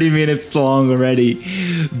like 30 minutes long already.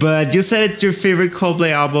 But you said that your favorite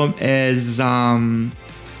Coldplay album is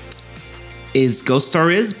Ghost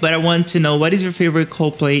Stories, but I want to know, what is your favorite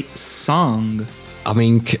Coldplay song? I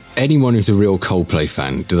mean, anyone who's a real Coldplay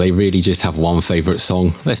fan, do they really just have one favorite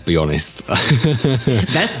song? Let's be honest.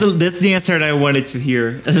 That's the answer that I wanted to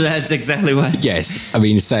hear. That's exactly what. Yes, I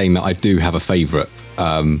mean, saying that I do have a favorite,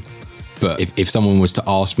 but if someone was to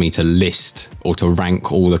ask me to list or to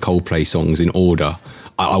rank all the Coldplay songs in order,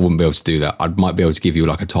 I wouldn't be able to do that. I might be able to give you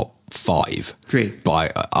like a top 5. Great.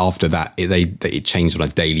 But after that, it changed on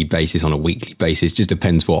a daily basis, on a weekly basis. Just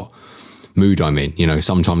depends what mood I'm in. You know,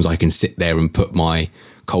 sometimes I can sit there and put my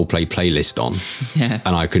Coldplay playlist on, yeah,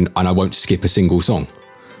 and I won't skip a single song.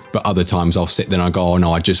 But other times I'll sit there and I go, oh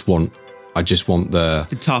no, I just want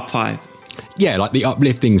the top 5. Yeah, like the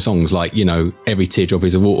uplifting songs, like, you know, Every Teardrop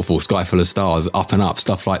Is a Waterfall, Sky Full of Stars, Up and Up,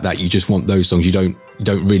 stuff like that. You just want those songs. You don't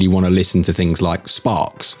really want to listen to things like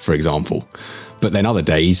Sparks, for example. But then other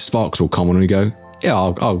days, Sparks will come on and we go,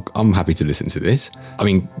 yeah, I'm happy to listen to this. I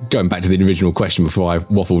mean, going back to the original question before I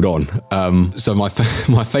waffled on. So my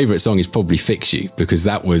favourite song is probably Fix You, because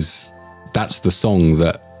that's the song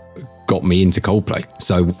that got me into Coldplay.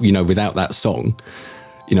 So, you know, without that song,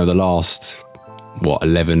 you know, the last,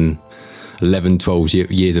 11, 12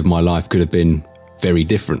 years of my life could have been very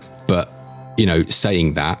different. But, you know,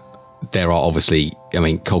 saying that, there are obviously, I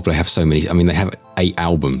mean, Coldplay have so many, I mean, they have 8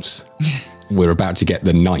 albums. We're about to get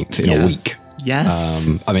the 9th in a week.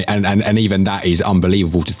 Yes. I mean, and even that is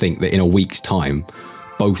unbelievable to think that in a week's time,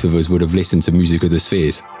 both of us would have listened to Music of the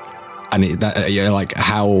Spheres. And like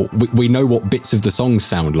how we know what bits of the songs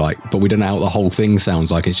sound like, but we don't know how the whole thing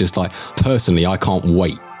sounds like. It's just like, personally, I can't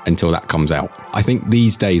wait until that comes out. I think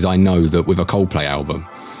these days I know that with a Coldplay album,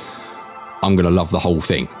 I'm going to love the whole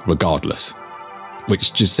thing regardless,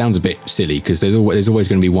 which just sounds a bit silly, because there's always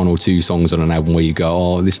going to be 1 or 2 songs on an album where you go,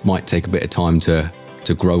 oh, this might take a bit of time to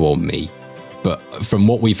grow on me. But from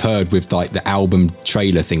what we've heard with like the album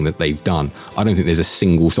trailer thing that they've done, I don't think there's a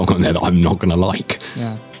single song on there that I'm not going to like.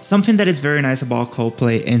 Yeah. Something that is very nice about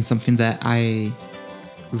Coldplay, and something that I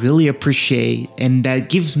really appreciate, and that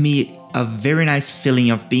gives me a very nice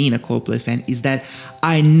feeling of being a Coldplay fan, is that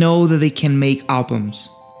I know that they can make albums.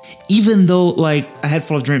 Even though, like, A Head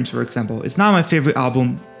Full of Dreams, for example, it's not my favorite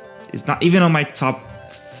album. It's not even on my top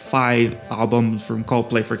 5 albums from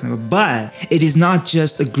Coldplay, for example, but it is not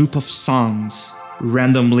just a group of songs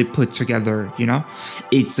randomly put together, you know?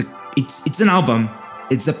 It's an album.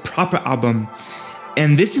 It's a proper album.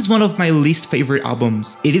 And this is one of my least favorite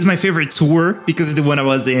albums. It is my favorite tour because it's the one I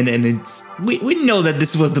was in, and it's we know that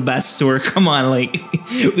this was the best tour. Come on, like,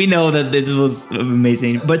 we know that this was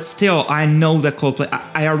amazing. But still, I know that Coldplay,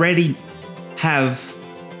 I already have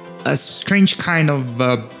a strange kind of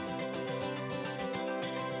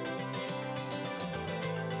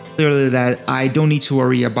clearly that I don't need to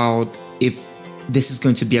worry about if this is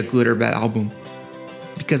going to be a good or bad album,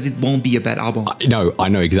 because it won't be a bad album. No, I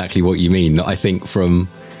know exactly what you mean. I think from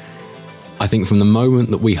the moment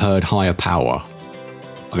that we heard Higher Power,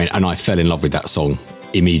 I mean, and I fell in love with that song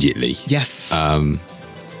immediately. Yes.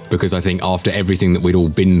 Because I think after everything that we'd all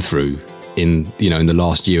been through in the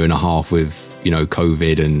last year and a half with, you know,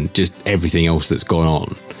 COVID and just everything else that's gone on,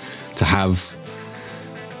 to have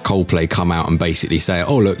Coldplay come out and basically say,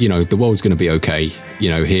 oh, look, you know, the world's going to be okay. You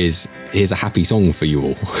know, here's a happy song for you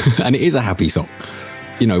all. And it is a happy song.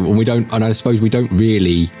 You know, and I suppose we don't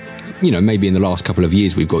really, you know, maybe in the last couple of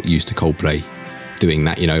years we've got used to Coldplay doing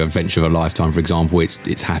that. You know, Adventure of a Lifetime, for example,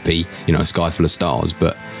 it's happy, you know, Sky Full of Stars.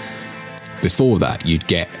 But before that, you'd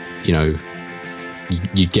get, you know,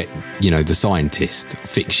 The Scientist,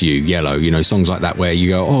 Fix You, Yellow, you know, songs like that where you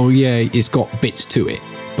go, oh yeah, it's got bits to it,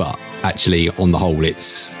 but actually on the whole,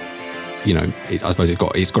 it's, you know, I suppose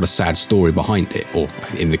it's got a sad story behind it. Or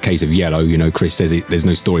in the case of Yellow, you know, Chris says there's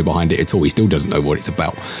no story behind it at all. He still doesn't know what it's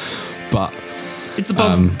about. But it's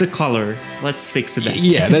about the color. Let's fix it.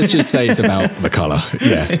 Yeah, let's just say it's about the color.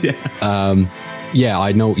 Yeah. Yeah,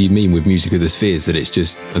 I know what you mean with Music of the Spheres, that it's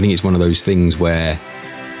just, I think it's one of those things where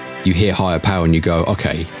you hear Higher Power and you go,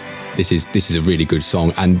 okay, this is a really good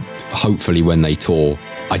song. And hopefully when they tour,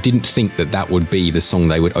 I didn't think that would be the song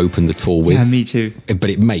they would open the tour with. Yeah, me too. But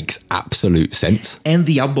it makes absolute sense. And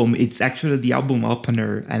the album, it's actually the album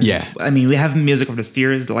opener. And yeah. I mean, we have Music of the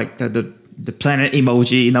Spheres, like the planet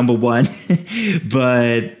emoji number 1,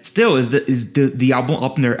 but still is the album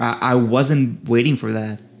opener. I wasn't waiting for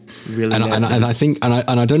that. Really, and I think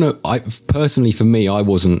I don't know. I personally, for me, I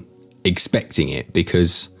wasn't expecting it,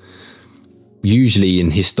 because usually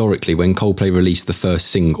and historically, when Coldplay released the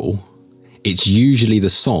first single, it's usually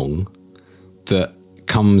the song that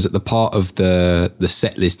comes at the part of the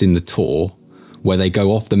set list in the tour where they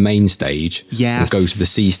go off the main stage and go to the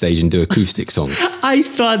C stage and do acoustic songs. I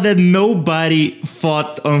thought that nobody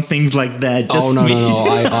fought on things like that. Just no.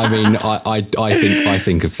 I mean, I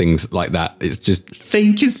think of things like that. It's just.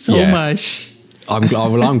 Thank you so much. I'm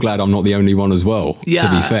glad I'm not the only one as well. Yeah. To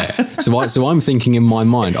be fair, so I'm thinking in my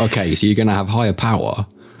mind, okay, so you're going to have Higher Power,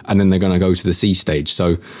 and then they're going to go to the C stage.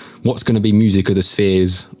 So what's going to be Music of the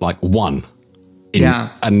Spheres like 1?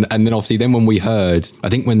 And then obviously then when we heard, I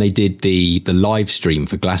think when they did the live stream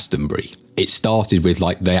for Glastonbury, it started with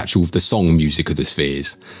like the song Music of the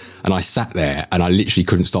Spheres. And I sat there and I literally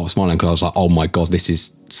couldn't stop smiling, because I was like, oh my God, this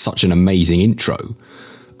is such an amazing intro.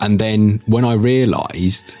 And then when I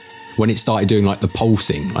realised, when it started doing like the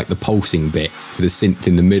pulsing bit with the synth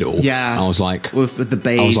in the middle, I was like, with the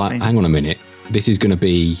bass, I was like, hang on a minute, this is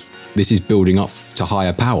building up to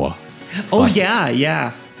Higher Power. Oh, like,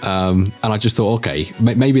 yeah. And I just thought, okay,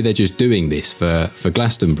 maybe they're just doing this for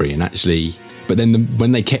Glastonbury, and actually, but then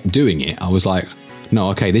when they kept doing it, I was like, no,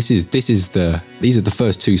 okay, these are the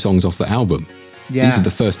first 2 songs off the album. Yeah. These are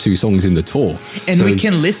the first 2 songs in the tour. And we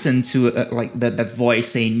can listen to like that voice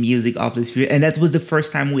saying Music of the Spheres. And that was the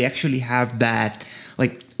first time we actually have that.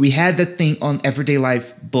 Like, we had that thing on Everyday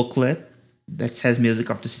Life booklet that says Music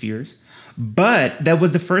of the Spheres. But that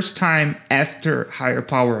was the first time after Higher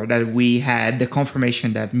Power that we had the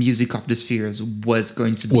confirmation that Music of the Spheres was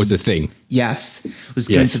going to be... Was a thing. Yes. Was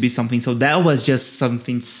going to be something. So that was just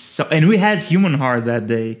something so... And we had Human Heart that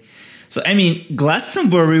day. So, I mean,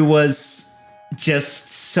 Glastonbury was just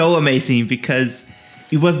so amazing, because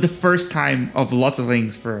it was the first time of lots of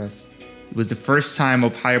things for us. It was the first time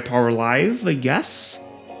of Higher Power Live, I guess.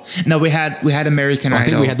 No, we had American Idol. I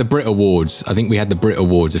think we had the Brit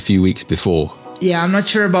Awards. A few weeks before. Yeah, I'm not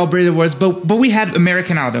sure about Brit Awards, but we had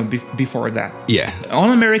American Idol before that. Yeah. On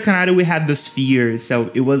American Idol, we had the Sphere, so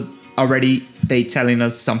it was already they telling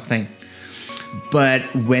us something. But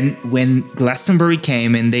when Glastonbury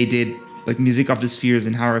came and they did like Music of the Spheres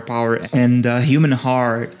and Higher Power and Human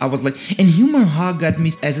Heart, I was like, and Human Heart got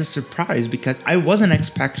me as a surprise, because I wasn't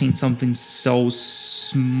expecting something so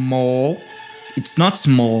small. It's not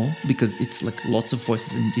small, because it's like lots of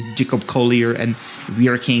voices and Jacob Collier and We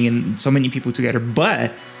Are King and so many people together,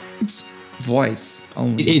 but it's voice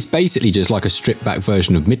only. It's basically just like a stripped back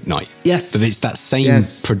version of Midnight. Yes. But it's that same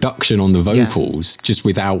production on the vocals, just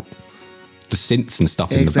without the synths and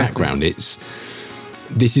stuff in the background.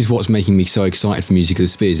 This is what's making me so excited for Music of the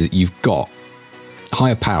Spheres, that you've got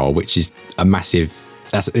Higher Power, which is a massive...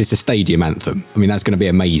 It's a stadium anthem. I mean, that's going to be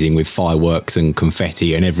amazing with fireworks and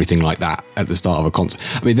confetti and everything like that at the start of a concert.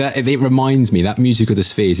 I mean, it reminds me that Music of the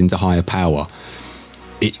Spheres into Higher Power,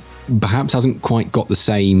 it perhaps hasn't quite got the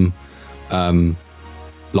same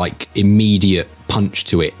like immediate punch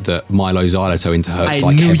to it that Milo Xyloto into Hurts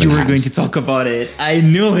Like Heaven has. I knew you were going to talk about it. I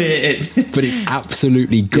knew it. But it's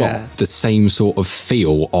absolutely got the same sort of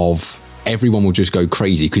feel of everyone will just go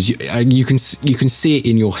crazy, because you can see it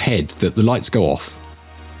in your head that the lights go off.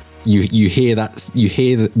 You hear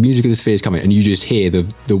the Music of the Spheres coming, and you just hear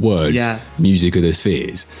the words Music of the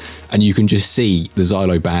Spheres, and you can just see the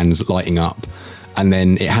Xylo bands lighting up. And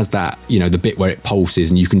then it has that, the bit where it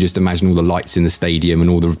pulses, and you can just imagine all the lights in the stadium and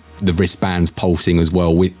all the wristbands pulsing as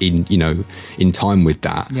well in time with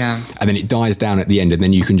that. Yeah. And then it dies down at the end, and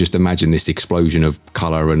then you can just imagine this explosion of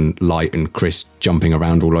colour and light and Chris jumping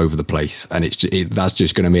around all over the place. And that's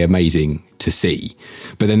just going to be amazing to see.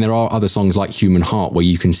 But then there are other songs like Human Heart where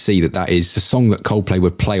you can see that is a song that Coldplay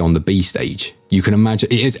would play on the B stage. You can imagine,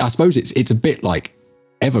 I suppose it's a bit like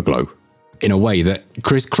Everglow. in a way that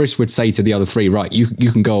Chris would say to the other three, right, you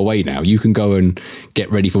can go away now. You can go and get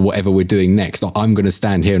ready for whatever we're doing next. I'm going to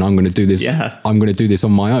stand here and I'm going to do this. Yeah. I'm going to do this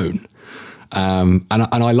on my own. And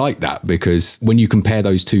I like that, because when you compare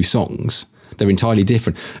those two songs, they're entirely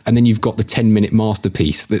different. And then you've got the 10-minute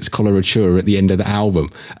masterpiece that's Coloratura at the end of the album.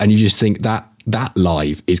 And you just think that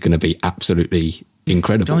live is going to be absolutely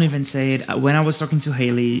incredible. Don't even say it. When I was talking to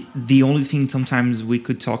Haley, the only thing sometimes we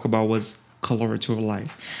could talk about was Coloratura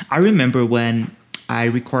live. I remember when I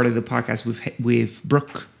recorded the podcast with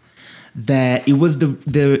Brooke, that it was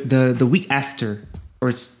the week after, or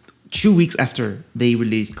it's 2 weeks after they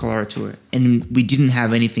released Coloratura, and we didn't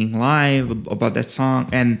have anything live about that song,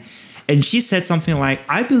 and she said something like,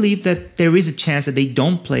 I believe that there is a chance that they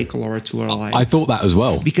don't play Coloratura live. I thought that as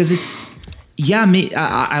well, because it's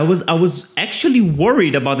I was actually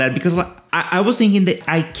worried about that, because I was thinking that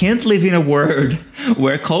I can't live in a world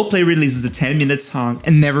where Coldplay releases a 10-minute song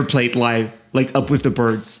and never play it live, like Up With The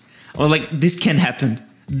Birds. I was like, this can't happen.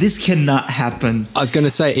 This cannot happen. I was going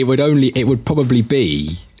to say, it would probably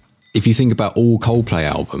be, if you think about all Coldplay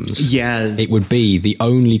albums, yes, it would be the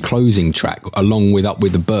only closing track, along with Up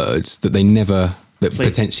With The Birds, that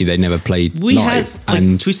potentially they never played we live. Had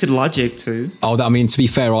and Twisted Logic too. Oh, I mean, to be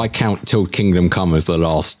fair, I count Till Kingdom Come as the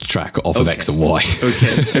last track off of X and Y.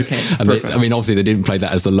 Okay. And obviously they didn't play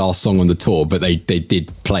that as the last song on the tour, but they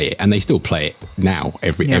did play it, and they still play it now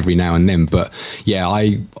every now and then. But yeah,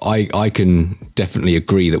 I can definitely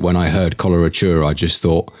agree that when I heard Coloratura, I just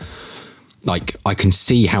thought, like, I can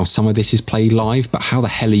see how some of this is played live, but how the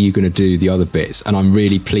hell are you going to do the other bits? And I'm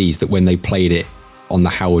really pleased that when they played it on the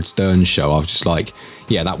Howard Stern show, I was just like,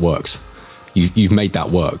 yeah, that works. You've made that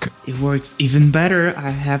work. It works even better, I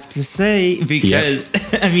have to say,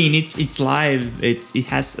 because I mean, it's live. It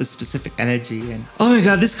has a specific energy, and oh my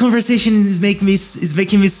god, this conversation is making me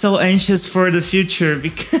so anxious for the future,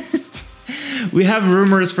 because we have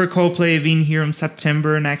rumors for Coldplay being here in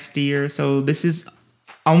September next year. So this is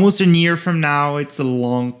almost a year from now. It's a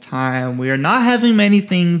long time. We are not having many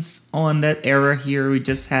things on that era here. We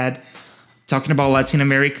just had, talking about Latin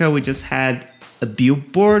America, we just had a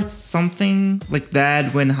Billboard, something like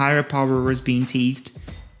that, when Higher Power was being teased.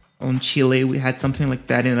 On Chile, we had something like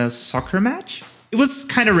that in a soccer match. It was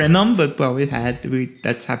kind of random, but well,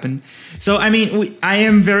 that's happened. So I mean, I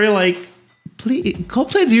am very like, please,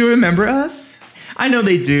 Coldplay, do you remember us? I know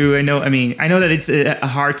they do. I know that it's a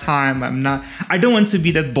hard time. I don't want to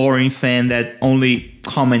be that boring fan that only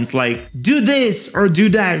comments like, do this or do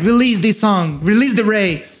that, release this song, release the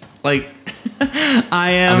race. Like,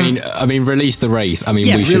 I am. I mean, release the race. I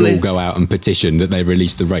mean, we should all go out and petition that they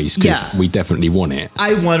release the race, because we definitely want it.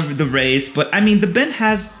 I want the race, but I mean, the band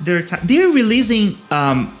has their time. They're releasing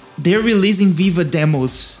Viva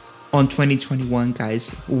demos on 2021,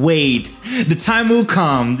 guys. Wait, the time will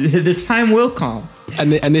come. The time will come.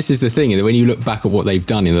 And this is the thing, that when you look back at what they've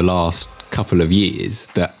done in the last couple of years,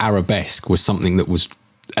 that Arabesque was something that was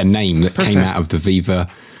a name that came out of the Viva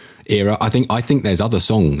era. I think there's other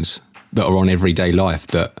songs that are on Everyday Life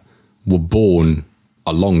that were born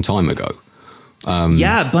a long time ago.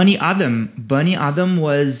 Bunny Adam. Bunny Adam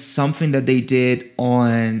was something that they did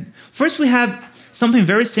on. First, we have something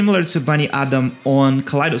very similar to Bunny Adam on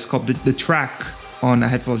Kaleidoscope, the track on A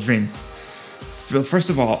Head Full of Dreams. First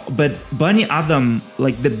of all, but Bunny Adam,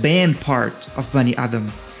 like the band part of Bunny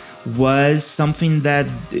Adam, was something that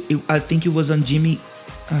I think it was on Jimmy.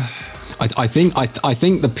 I think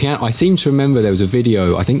the piano. I seem to remember there was a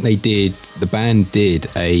video. I think the band did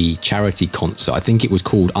a charity concert. I think it was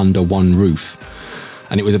called Under One Roof,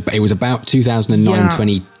 and it was about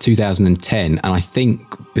 2009, 2010, and I think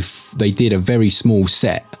they did a very small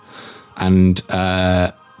set, and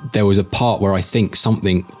there was a part where I think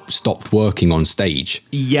something stopped working on stage.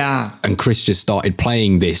 Yeah. And Chris just started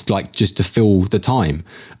playing this, like, just to fill the time.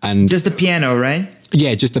 And just the piano, right?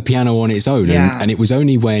 Yeah, just the piano on its own. Yeah. And it was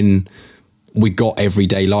only when we got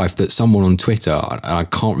Everyday Life that someone on Twitter, I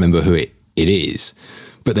can't remember who it is,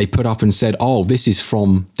 but they put up and said, oh, this is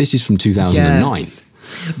from 2009.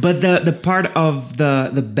 Yes. But the part of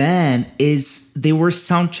the band is they were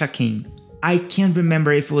sound checking. I can't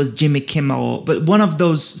remember if it was Jimmy Kimmel, but one of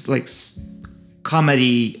those like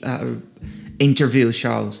comedy interview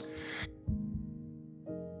shows.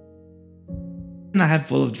 I had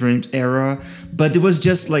Full of Dreams era, but it was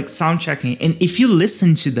just like sound checking. And if you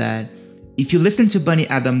listen to that, if you listen to Bunny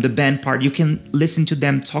Adam, the band part, you can listen to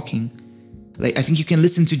them talking. Like, I think you can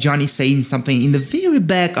listen to Johnny saying something in the very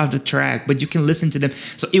back of the track, but you can listen to them.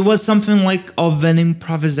 So it was something like of an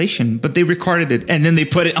improvisation, but they recorded it and then they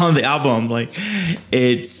put it on the album. Like,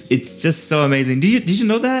 it's just so amazing. Did you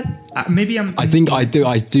know that? I think I do.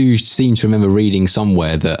 I do seem to remember reading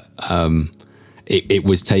somewhere that it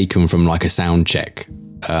was taken from like a sound check.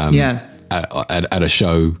 At a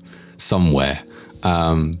show somewhere.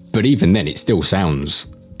 But even then, it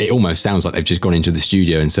almost sounds like they've just gone into the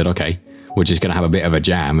studio and said, okay, we're just going to have a bit of a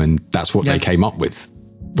jam. And that's what they came up with,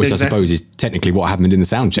 which exactly. I suppose is technically what happened in the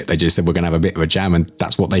sound check. They just said, we're going to have a bit of a jam, and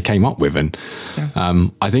that's what they came up with. And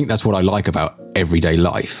I think that's what I like about Everyday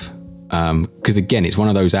Life. Because again, it's one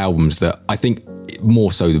of those albums that I think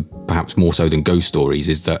perhaps more so than Ghost Stories,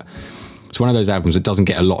 is that it's one of those albums that doesn't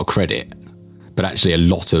get a lot of credit, but actually a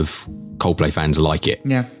lot of Coldplay fans like it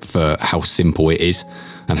for how simple it is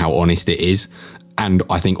and how honest it is. And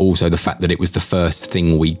I think also the fact that it was the first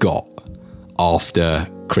thing we got after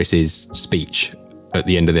Chris's speech at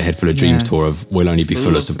the end of the Head Full of Dreams tour of We'll Only Be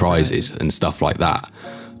Full of Surprises and stuff like that.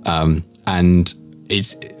 And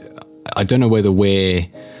I don't know whether we're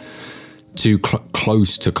too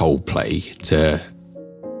close to Coldplay to,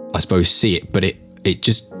 I suppose, see it, but it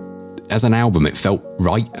just, as an album, it felt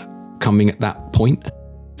right coming at that point.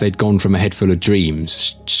 They'd gone from A Head Full of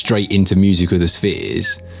Dreams straight into Music of the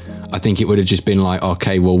Spheres. I think it would have just been like,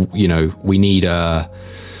 okay, well, we need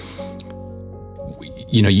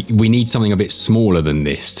we need something a bit smaller than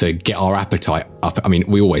this to get our appetite up. I mean,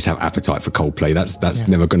 we always have appetite for Coldplay. That's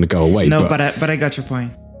never going to go away. No, but I got your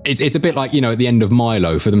point. It's a bit like, at the end of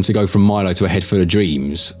Milo, for them to go from Milo to A Head Full of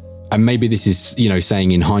Dreams. And maybe this is,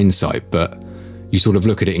 saying in hindsight, but you sort of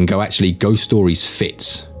look at it and go, actually, Ghost Stories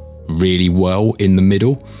fits really well in the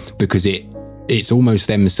middle, because it's almost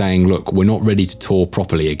them saying, look, we're not ready to tour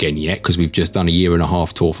properly again yet, because we've just done a 1.5-year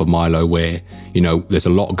tour for Milo where, there's a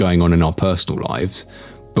lot going on in our personal lives,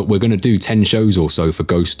 but we're going to do 10 shows or so for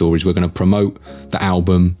Ghost Stories. We're going to promote the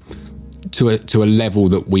album to a level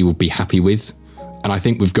that we would be happy with. And I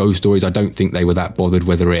think with Ghost Stories, I don't think they were that bothered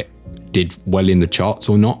whether it did well in the charts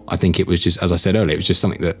or not. I think it was just, as I said earlier, it was just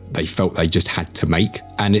something that they felt they just had to make.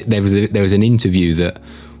 And there was an interview that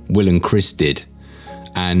Will and Chris did,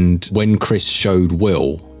 and when Chris showed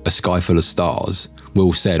Will A Sky Full of Stars,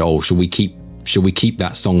 Will said, oh, should we keep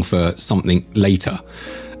that song for something later?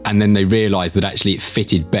 And then they realized that actually it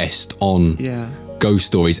fitted best on Ghost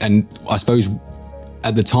Stories. And I suppose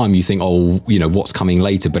at the time you think, oh, what's coming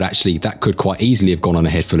later, but actually that could quite easily have gone on A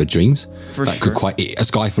Head Full of Dreams. A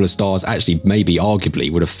Sky Full of Stars actually maybe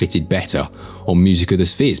arguably would have fitted better on Music of the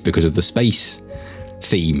Spheres because of the space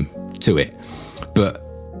theme to it. But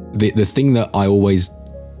the thing that I always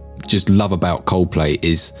just love about Coldplay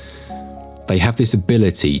is they have this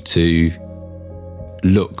ability to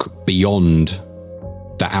look beyond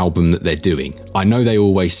the album that they're doing. I know they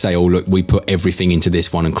always say, oh, look, we put everything into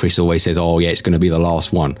this one, and Chris always says, oh yeah, it's going to be the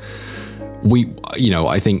last one.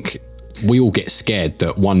 I think we all get scared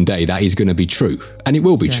that one day that is going to be true, and it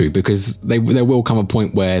will be true, because there will come a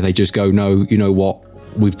point where they just go, no, you know what,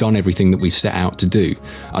 we've done everything that we've set out to do.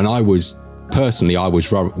 And I was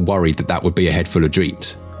worried that would be A Head Full of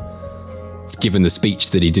Dreams, given the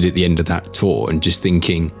speech that he did at the end of that tour, and just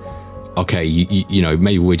thinking, okay,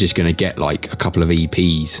 maybe we're just going to get like a couple of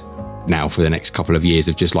EPs now for the next couple of years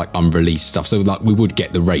of just like unreleased stuff. So like we would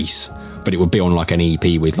get The Race, but it would be on like an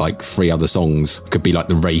EP with like 3 other songs. Could be like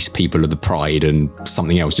The Race, People of the Pride, and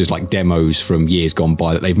something else, just like demos from years gone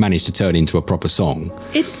by that they've managed to turn into a proper song.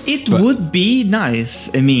 It would be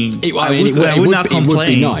nice. I mean, I would not complain. It would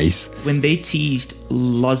be nice when they teased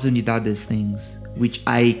Las Unidades things, which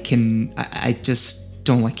I just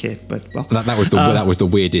don't like it, but well, that was the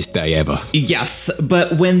weirdest day ever. Yes,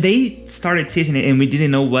 but when they started teasing it and we didn't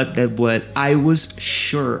know what that was, I was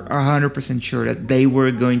 100% sure that they were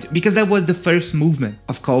going to, because that was the first movement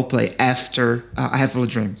of Coldplay after A Head Full of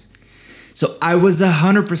Dreams. So I was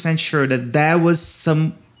 100% sure that was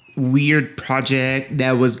some weird project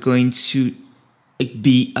that was going to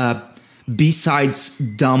be a B-sides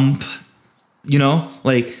dump,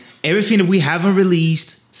 like everything that we haven't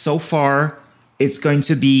released so far. It's going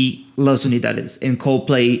to be Las Unidades, and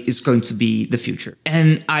Coldplay is going to be the future.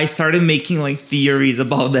 And I started making like theories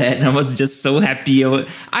about that, and I was just so happy.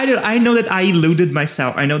 I know that I eluded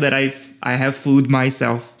myself. I know that I have fooled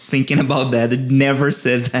myself thinking about that. I never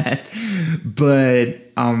said that, but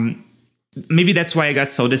maybe that's why I got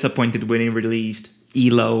so disappointed when it released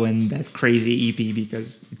ELO and that crazy EP,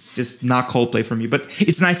 because it's just not Coldplay for me. But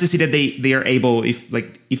it's nice to see that they are able, if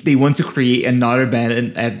they want to create another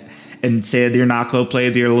band and say they're not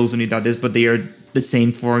Coldplay, they're Los Unidades, but they are the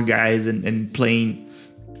same 4 guys and playing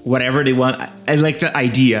whatever they want. I like the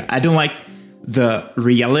idea. I don't like the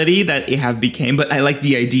reality that it have became, but I like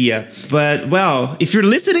the idea. But well, if you're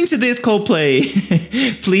listening to this Coldplay,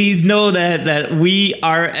 please know that we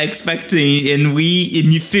are expecting, and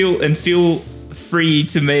you feel free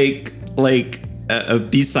to make like a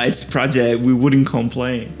B-sides project. We wouldn't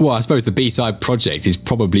complain. Well, I suppose the B-side project is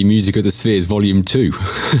probably Music of the Spheres Volume 2.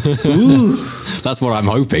 Ooh. That's what I'm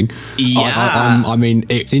hoping. Yeah. I mean,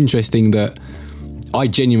 it's interesting that I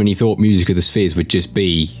genuinely thought Music of the Spheres would just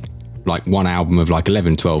be like one album of like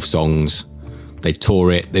 11, 12 songs. They'd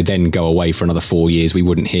tour it, they'd then go away for another 4 years. We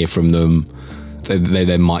wouldn't hear from them. They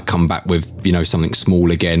then might come back with, you know, something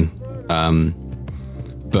small again.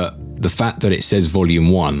 But the fact that it says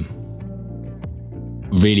Volume 1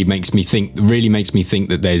 really makes me think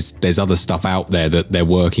that there's other stuff out there that they're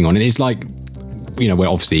working on. And it's like, you know, we're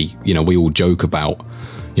obviously, you know, we all joke about,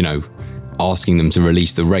 you know, asking them to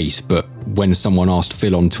release The Race, but when someone asked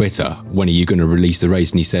Phil on Twitter, when are you going to release The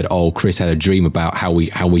Race, and he said, oh, Chris had a dream about how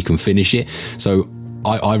we can finish it. So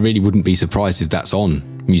I really wouldn't be surprised if that's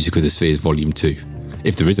on Music of the Spheres Volume 2,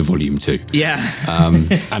 if there is a Volume 2. Yeah.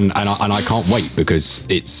 And I can't wait, because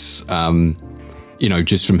it's you know,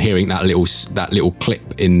 just from hearing that little clip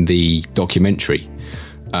in the documentary,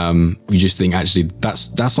 you just think, actually, that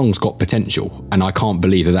song's got potential, and I can't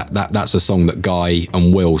believe that's a song that Guy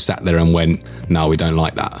and Will sat there and went, no, we don't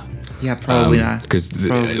like that. Yeah, probably not. Because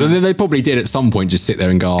they probably did at some point just sit there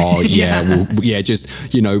and go, oh, yeah,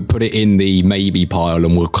 just, you know, put it in the maybe pile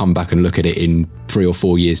and we'll come back and look at it in 3 or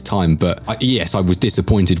 4 years' time. But yes, I was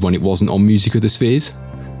disappointed when it wasn't on Music of the Spheres,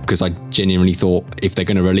 because I genuinely thought if they're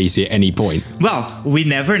going to release it at any point. Well, we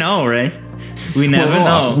never know, right? We never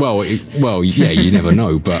know. Well, yeah, you never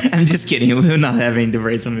know, but... I'm just kidding. We're not having The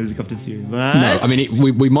Race on Music of the Spheres. But... No, I mean,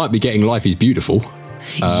 we might be getting Life is Beautiful.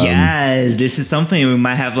 Yes, this is something. We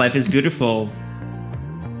might have Life is Beautiful.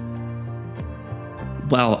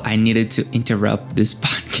 Well, I needed to interrupt this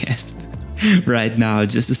podcast right now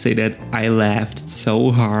just to say that I laughed so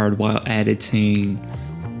hard while editing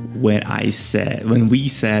when we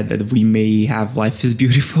said that we may have Life is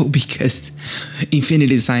Beautiful, because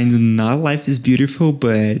Infinity Sign's not Life is Beautiful,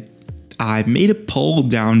 but I made a poll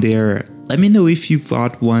down there. Let me know if you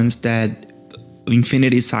thought once that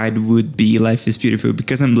Infinity Side would be Life is Beautiful,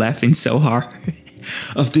 because I'm laughing so hard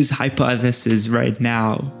of this hypothesis right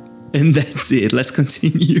now. And that's it. Let's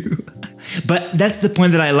continue. But that's the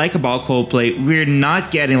point that I like about Coldplay. We're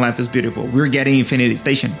not getting Life is Beautiful. We're getting Infinity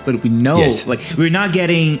Station. But we know, like, we're not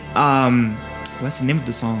getting what's the name of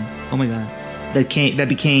the song? Oh my god. That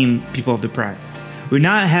became People of the Pride. We're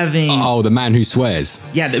not having The Man Who Swears.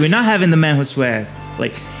 Yeah, we're not having The Man Who Swears.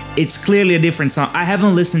 Like, it's clearly a different song. I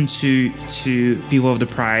haven't listened to People of the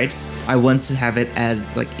Pride. I want to have it as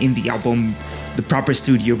like in the album, the proper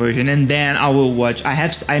studio version, and then I will watch.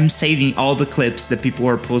 I'm saving all the clips that people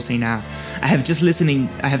are posting now. I have just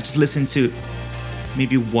listened to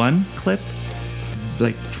maybe one clip,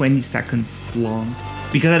 like 20 seconds long,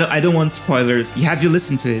 because I don't want spoilers. Have you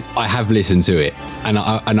listened to it? I have listened to it, and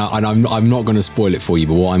I'm not going to spoil it for you.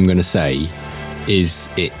 But what I'm going to say is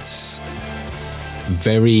it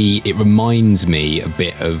reminds me a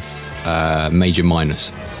bit of Major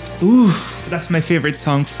Minus. Ooh, that's my favorite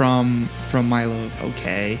song from Milo.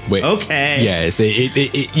 Okay. Okay. Yeah, so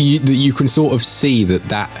you can sort of see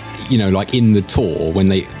that, you know, like in the tour when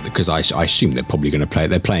because I assume they're probably going to play it.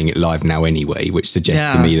 They're playing it live now anyway, which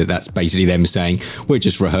suggests to me that that's basically them saying, we're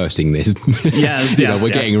just rehearsing this. Yes,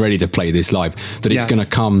 we're getting ready to play this live. That it's going to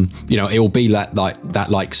come, you know, it'll be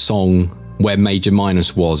that song where Major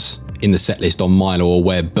Minus was in the set list on Milo, or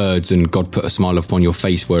where Birds and God Put a Smile Upon Your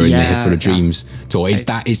Face were in the Head Full of Dreams tour. It's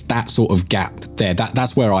that sort of gap there.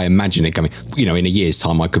 That's where I imagine it coming. You know, in a year's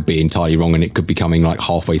time, I could be entirely wrong, and it could be coming like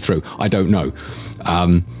halfway through. I don't know,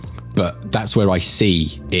 but that's where I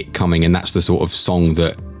see it coming, and that's the sort of song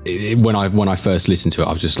that when I first listened to it,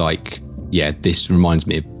 I was just like, yeah, this reminds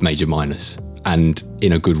me of Major Minus, and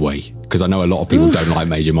in a good way, because I know a lot of people don't like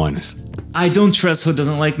Major Minus. I don't trust who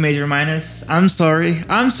doesn't like Major Minus. I'm sorry.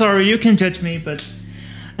 You can judge me, but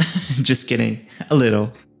just kidding. A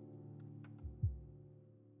little.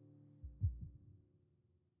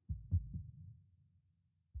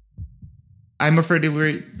 I'm afraid that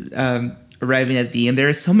we're arriving at the end. There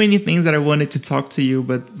are so many things that I wanted to talk to you,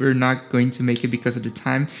 but we're not going to make it because of the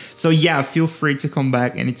time. So yeah, feel free to come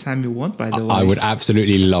back anytime you want, by the way. I would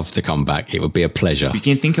absolutely love to come back. It would be a pleasure. You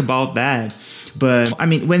can think about that. But I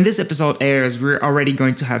mean, when this episode airs, we're already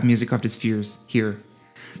going to have Music of the Spheres here.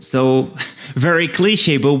 So very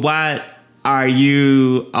cliche, but what are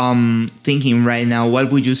you thinking right now? What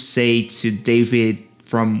would you say to David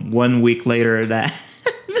from 1 week later that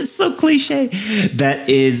It's so cliche. That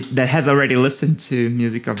has already listened to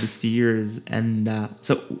Music of the Spheres. And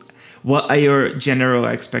so what are your general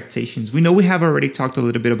expectations? We know we have already talked a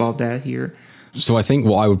little bit about that here. So I think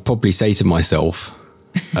what I would probably say to myself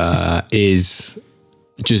is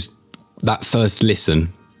just that first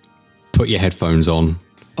listen, put your headphones on,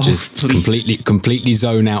 just completely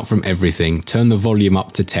zone out from everything, turn the volume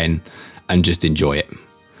up to 10 and just enjoy it.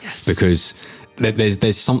 Yes. Because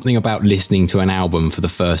there's something about listening to an album for the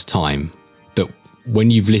first time that when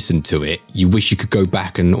you've listened to it, you wish you could go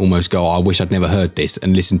back and almost go, oh, I wish I'd never heard this,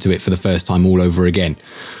 and listen to it for the first time all over again.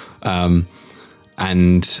 And,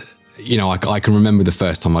 you know, I can remember the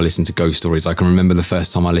first time I listened to Ghost Stories. I can remember the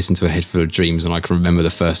first time I listened to A Head Full of Dreams, and I can remember the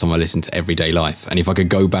first time I listened to Everyday Life. And if I could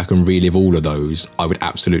go back and relive all of those, I would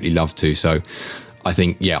absolutely love to. So I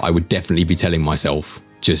think, yeah, I would definitely be telling myself,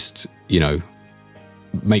 just, you know,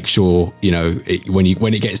 make sure, you know, when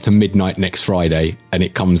it gets to midnight next Friday and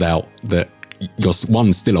it comes out that you're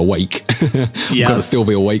still awake. You've got to still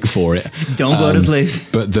be awake for it. Don't go to sleep.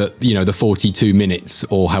 But the 42 minutes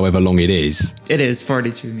or however long it is. It is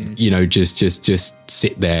 42 minutes. You know, just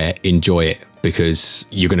sit there, enjoy it, because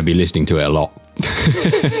you're going to be listening to it a lot.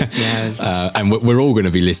 Yes. And we're all going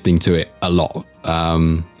to be listening to it a lot.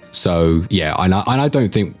 So yeah, and I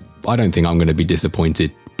don't think I'm going to be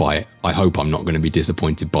disappointed by it. I hope I'm not going to be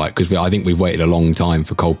disappointed by it, because I think we've waited a long time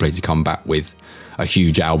for Coldplay to come back with a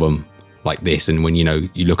huge album like this. And when, you know,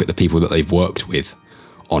 you look at the people that they've worked with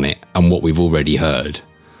on it and what we've already heard,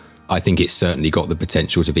 I think it's certainly got the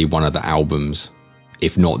potential to be one of the albums,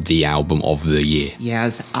 if not the album of the year.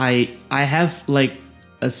 Yes, I have like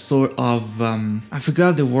a sort of, I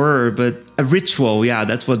forgot the word, but a ritual. Yeah,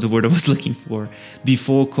 that's what the word I was looking for.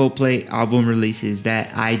 Before Coldplay album releases,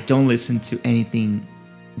 that I don't listen to anything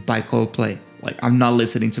by Coldplay. Like, I'm not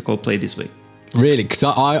listening to Coldplay this week. Really? Because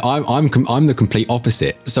I'm the complete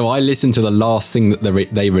opposite. So I listened to the last thing that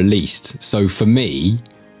they released. So for me,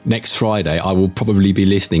 next Friday, I will probably be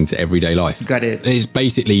listening to Everyday Life. Got it. It's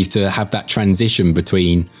basically to have that transition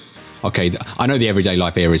between, okay, I know the Everyday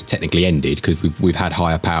Life era is technically ended because we've had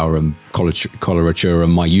Higher Power and Coloratura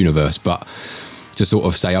and My Universe, but to sort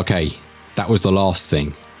of say, okay, that was the last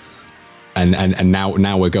thing. And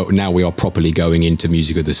now we are properly going into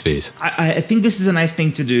Music of the Spheres. I think this is a nice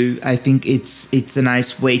thing to do. I think it's a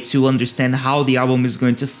nice way to understand how the album is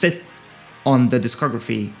going to fit on the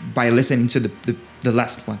discography by listening to the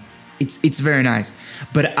last one. It's very nice.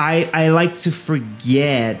 But I like to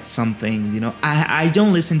forget something, you know. I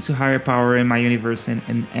don't listen to Higher Power in My Universe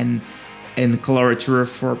and Coloratura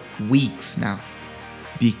for weeks now,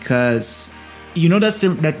 because you know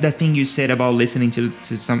that thing you said about listening to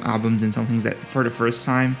some albums and some things that for the first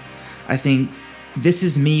time. I think this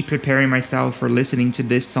is me preparing myself for listening to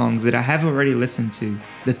these songs that I have already listened to,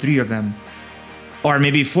 the three of them, or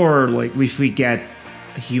maybe four, like if we get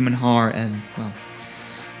A Human Heart and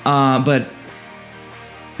but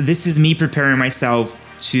this is me preparing myself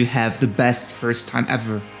to have the best first time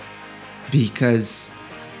ever, because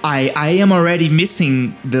I am already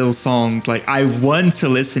missing those songs. Like, I want to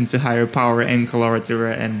listen to Higher Power and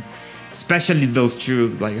Coloratura, and especially those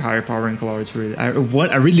two, like Higher Power and Coloratura.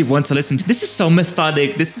 I really want to listen to. This is so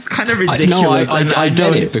methodic. This is kind of ridiculous. I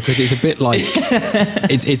get it, because it's a bit like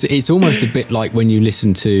it's almost a bit like when you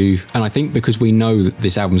listen to, and I think because we know that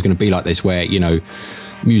this album's going to be like this, where, you know,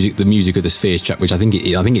 the music of the Spheres track, which I think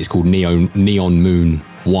it's called Neon Moon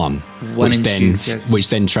 1, which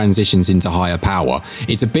then transitions into Higher Power.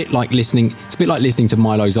 It's a bit like listening to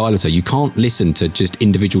Milo Xyloto. You can't listen to just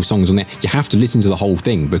individual songs on there. You have to listen to the whole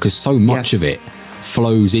thing, because so much of it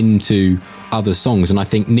flows into other songs. And I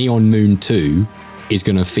think Neon Moon 2 is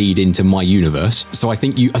going to feed into My Universe. So I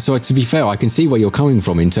think so to be fair, I can see where you're coming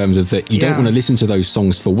from in terms of that you don't want to listen to those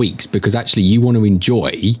songs for weeks, because actually you want to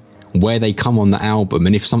enjoy where they come on the album,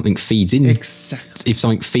 and if something feeds in, if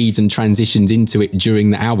something feeds and transitions into it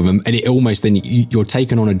during the album, and it almost then you're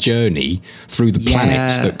taken on a journey through the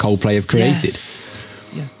planets that Coldplay have created.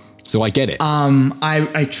 Yeah. So I get it.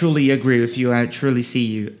 I truly agree with you. I truly see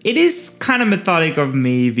you. It is kind of methodic of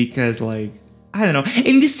me, because, like, I don't know.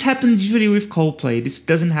 And this happens usually with Coldplay. This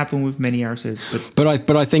doesn't happen with many artists. But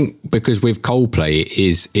I think because with Coldplay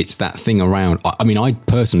it's that thing around. I mean, I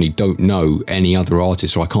personally don't know any other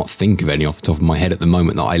artists, or I can't think of any off the top of my head at the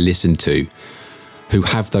moment that I listen to, who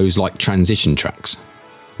have those like transition tracks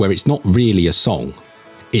where it's not really a song.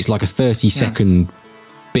 It's like a 30-second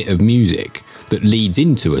bit of music that leads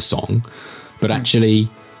into a song, but actually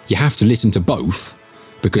you have to listen to both,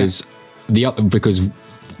 because because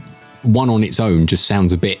one on its own just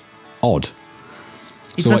sounds a bit odd.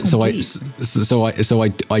 I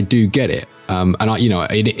do get it, and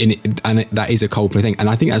that is a Coldplay thing, and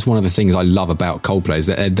I think that's one of the things I love about Coldplay is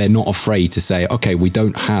that they're not afraid to say, okay, we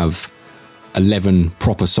don't have 11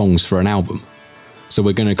 proper songs for an album, so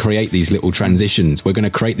we're going to create these little transitions, we're going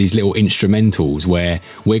to create these little instrumentals where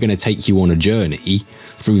we're going to take you on a journey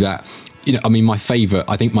through that. I mean, my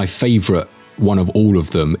favorite one of all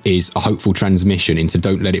of them is A Hopeful Transmission into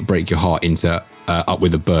Don't Let It Break Your Heart into Up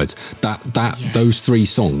With the Birds. Those three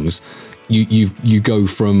songs, you go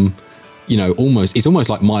from, it's almost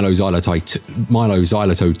like Milo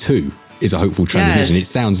Xyloto 2 is A Hopeful Transmission. It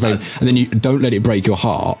sounds very, and then you Don't Let It Break Your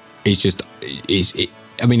Heart is just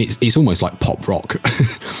it's almost like pop rock.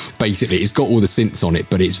 Basically, it's got all the synths on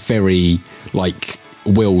it, but it's very like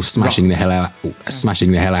Will smashing the hell out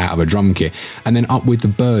of a drum kit, and then Up With the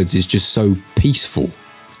Birds is just so peaceful.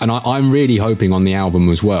 And I'm really hoping on the album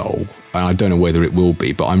as well, and I don't know whether it will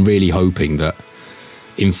be, but I'm really hoping that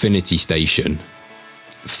Infinity Station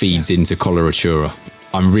feeds into Coloratura.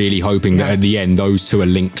 I'm really hoping that at the end those two are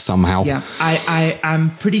linked somehow. Yeah, I'm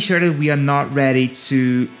pretty sure that we are not ready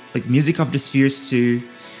to like Music of the Spheres 2,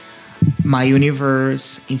 My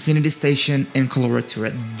Universe, Infinity Station, and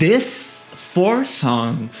Coloratura. This 4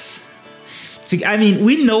 songs.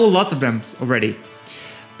 We know lots of them already,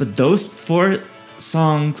 but those 4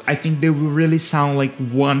 songs, I think they will really sound like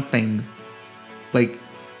one thing, like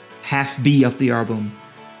half B of the album.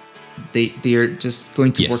 They are just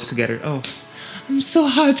going to work together. Oh, I'm so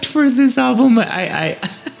hyped for this album.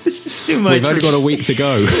 This is too much. We've only got a week to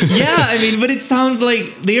go. Yeah, but it sounds like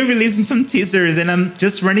they're releasing some teasers, and I'm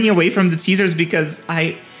just running away from the teasers because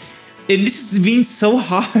this has been so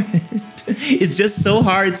hard. It's just so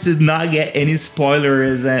hard to not get any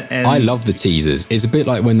spoilers. And I love the teasers. It's a bit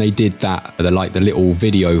like when they did the little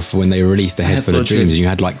video for when they released A Head Full of Dreams, and you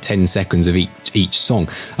had like 10 seconds of each song,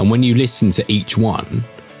 and when you listen to each one,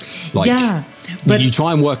 but you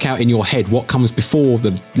try and work out in your head what comes before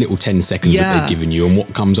the little 10 seconds that they've given you and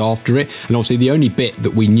what comes after it. And obviously the only bit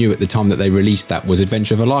that we knew at the time that they released that was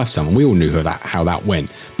Adventure of a Lifetime, and we all knew how that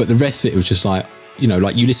went. But the rest of it was just like,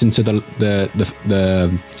 like you listen to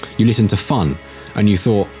you listen to Fun and you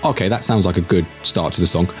thought, okay, that sounds like a good start to the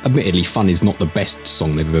song. Admittedly, Fun is not the best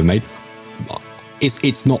song they've ever made.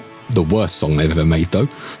 It's not the worst song they've ever made though.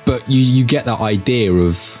 But you get that idea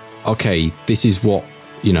of, okay, this is what,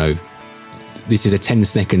 this is a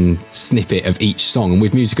 10-second snippet of each song, and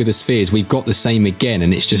with Music of the Spheres we've got the same again,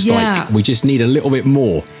 and it's just like we just need a little bit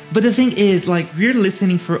more. But the thing is, like, we're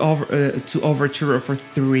listening to Overtura for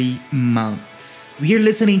 3 months. We're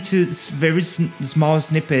listening to very small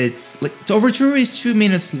snippets. Like, the Overtura is 2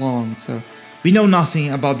 minutes long, so we know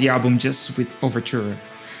nothing about the album just with Overtura.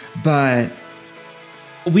 But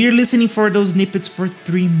we're listening for those snippets for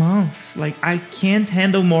 3 months. Like, I can't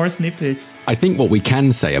handle more snippets. I think what we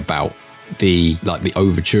can say about the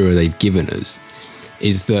Overtura they've given us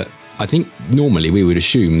is that I think normally we would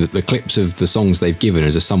assume that the clips of the songs they've given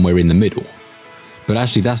us are somewhere in the middle. But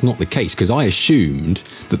actually that's not the case, because I assumed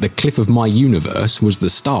that the clip of My Universe was the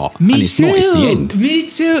start. Me and it's too. Not, it's the end. Me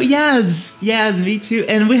too. Yes, me too.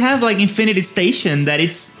 And we have like Infinity Station that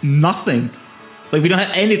it's nothing. Like, we don't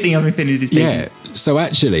have anything of Infinity Station. Yeah. So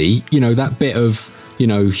actually, that bit of,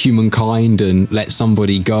 Humankind and Let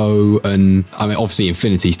Somebody Go, and obviously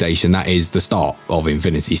Infinity Station, that is the start of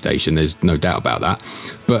Infinity Station, there's no doubt about that.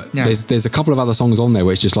 But there's a couple of other songs on there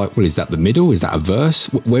where it's just like, well, is that the middle? Is that a verse?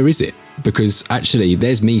 Where is it? Because actually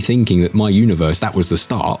there's me thinking that My Universe, that was the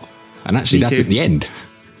start, and actually that's at the end.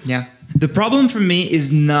 Yeah. The problem for me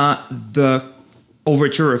is not the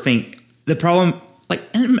Overtura thing. The problem,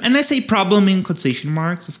 and I say problem in quotation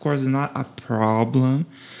marks, of course, it's not a problem.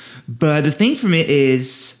 But the thing for me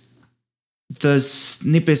is the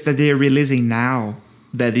snippets that they're releasing now,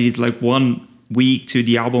 that is like 1 week to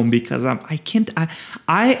the album, because I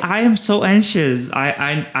am so anxious.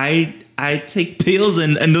 I take pills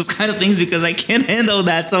and those kind of things because I can't handle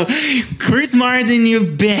that. So Chris Martin, you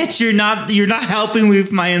bitch, you're not helping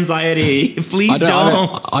with my anxiety. Please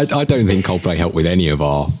don't. I don't think Coldplay help with any of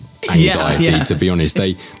our anxiety, to be honest.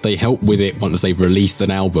 They help with it once they've released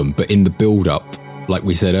an album, but in the build up, like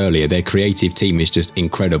we said earlier, their creative team is just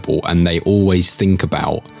incredible, and they always think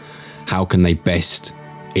about how can they best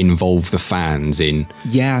involve the fans in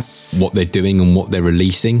what they're doing and what they're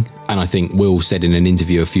releasing. And I think Will said in an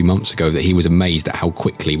interview a few months ago that he was amazed at how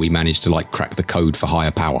quickly we managed to crack the code for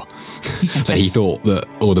Higher Power. That he thought that,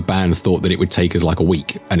 or the band thought that it would take us like a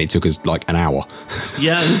week, and it took us like an hour.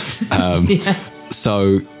 Yes.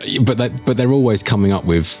 So, but they're always coming up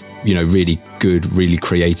with, really good, really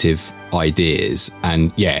creative ideas,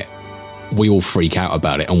 and we all freak out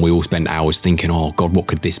about it, and we all spend hours thinking, oh God, what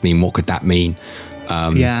could this mean? What could that mean?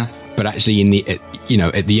 But actually,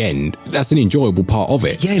 at the end, that's an enjoyable part of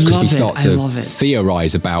it. Yeah, I love it. Start to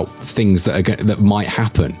theorize about things that might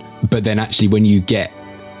happen. But then actually, when you get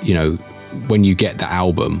the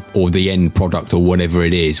album or the end product or whatever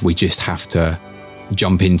it is, we just have to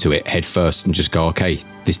jump into it head first and just go, okay,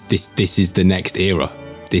 this is the next era.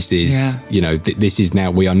 This is, this is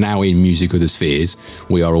now, we are now in Music of the Spheres.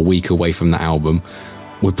 We are a week away from the album.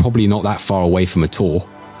 We're probably not that far away from a tour,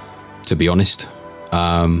 to be honest.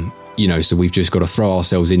 So we've just got to throw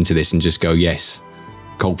ourselves into this and just go, yes,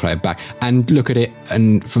 Coldplay are back. And look at it,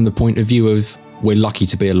 and from the point of view of, we're lucky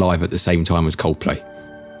to be alive at the same time as Coldplay.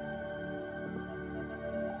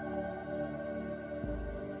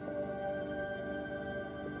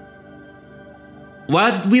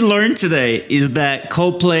 What we learned today is that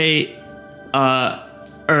Coldplay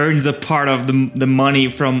earns a part of the money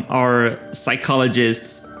from our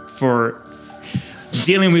psychologists for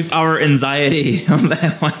dealing with our anxiety on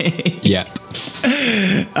that way. Yeah.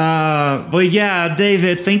 But yeah,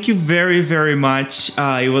 David, thank you very, very much.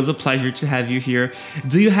 It was a pleasure to have you here.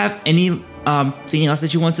 Do you have anything else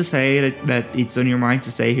that you want to say that it's on your mind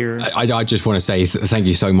to say here? I just want to say thank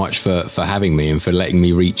you so much for having me and for letting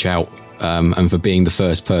me reach out. And for being the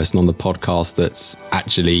first person on the podcast that's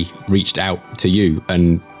actually reached out to you.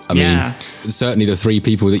 And I mean, certainly the three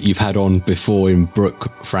people that you've had on before in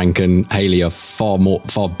Brooke, Frank and Haley are far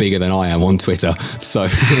bigger than I am on Twitter. So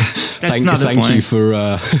thank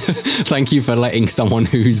you for letting someone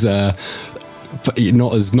who's not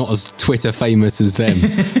as Twitter famous as them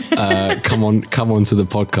come on to the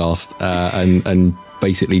podcast and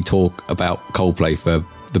basically talk about Coldplay for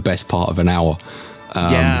the best part of an hour.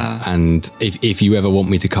 And if you ever want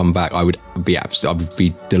me to come back, I would be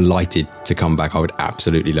delighted to come back. I would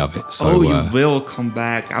absolutely love it. So, you will come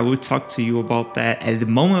back. I will talk to you about that at the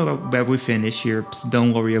moment that we finish here.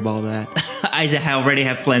 Don't worry about that. I already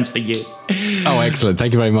have plans for you. Oh, excellent.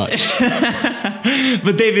 Thank you very much.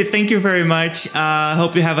 But David, thank you very much.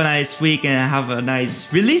 Hope you have a nice week and have a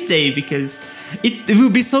nice release day, because it will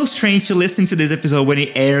be so strange to listen to this episode when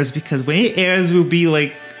it airs, because when it airs, we'll be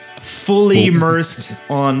like fully immersed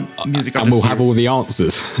on Music of the Spheres. And we'll have all the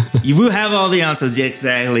answers. You will have all the answers. Yeah,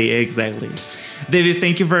 exactly. David,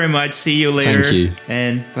 thank you very much. See you later. Thank you.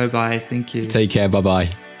 And bye-bye. Thank you. Take care.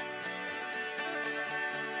 Bye-bye.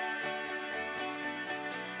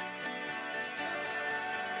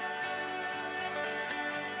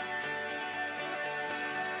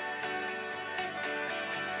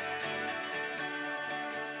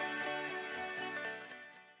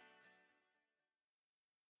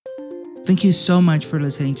 Thank you so much for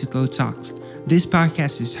listening to Code Talks. This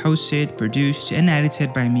podcast is hosted, produced, and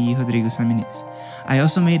edited by me, Rodrigo Saminis. I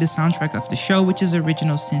also made the soundtrack of the show, which is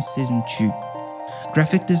original since season 2.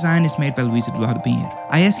 Graphic design is made by Luis Eduardo Pinheiro.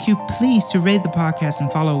 I ask you please to rate the podcast and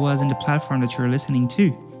follow us in the platform that you're listening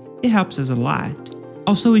to. It helps us a lot.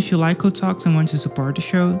 Also, if you like Code Talks and want to support the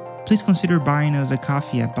show, please consider buying us a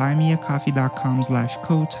coffee at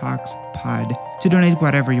buymeacoffee.com/CodeTalksPod to donate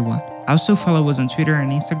whatever you want. Also follow us on Twitter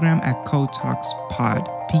and Instagram at CodeTalksPod,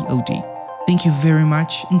 POD. Thank you very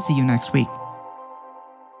much and see you next week.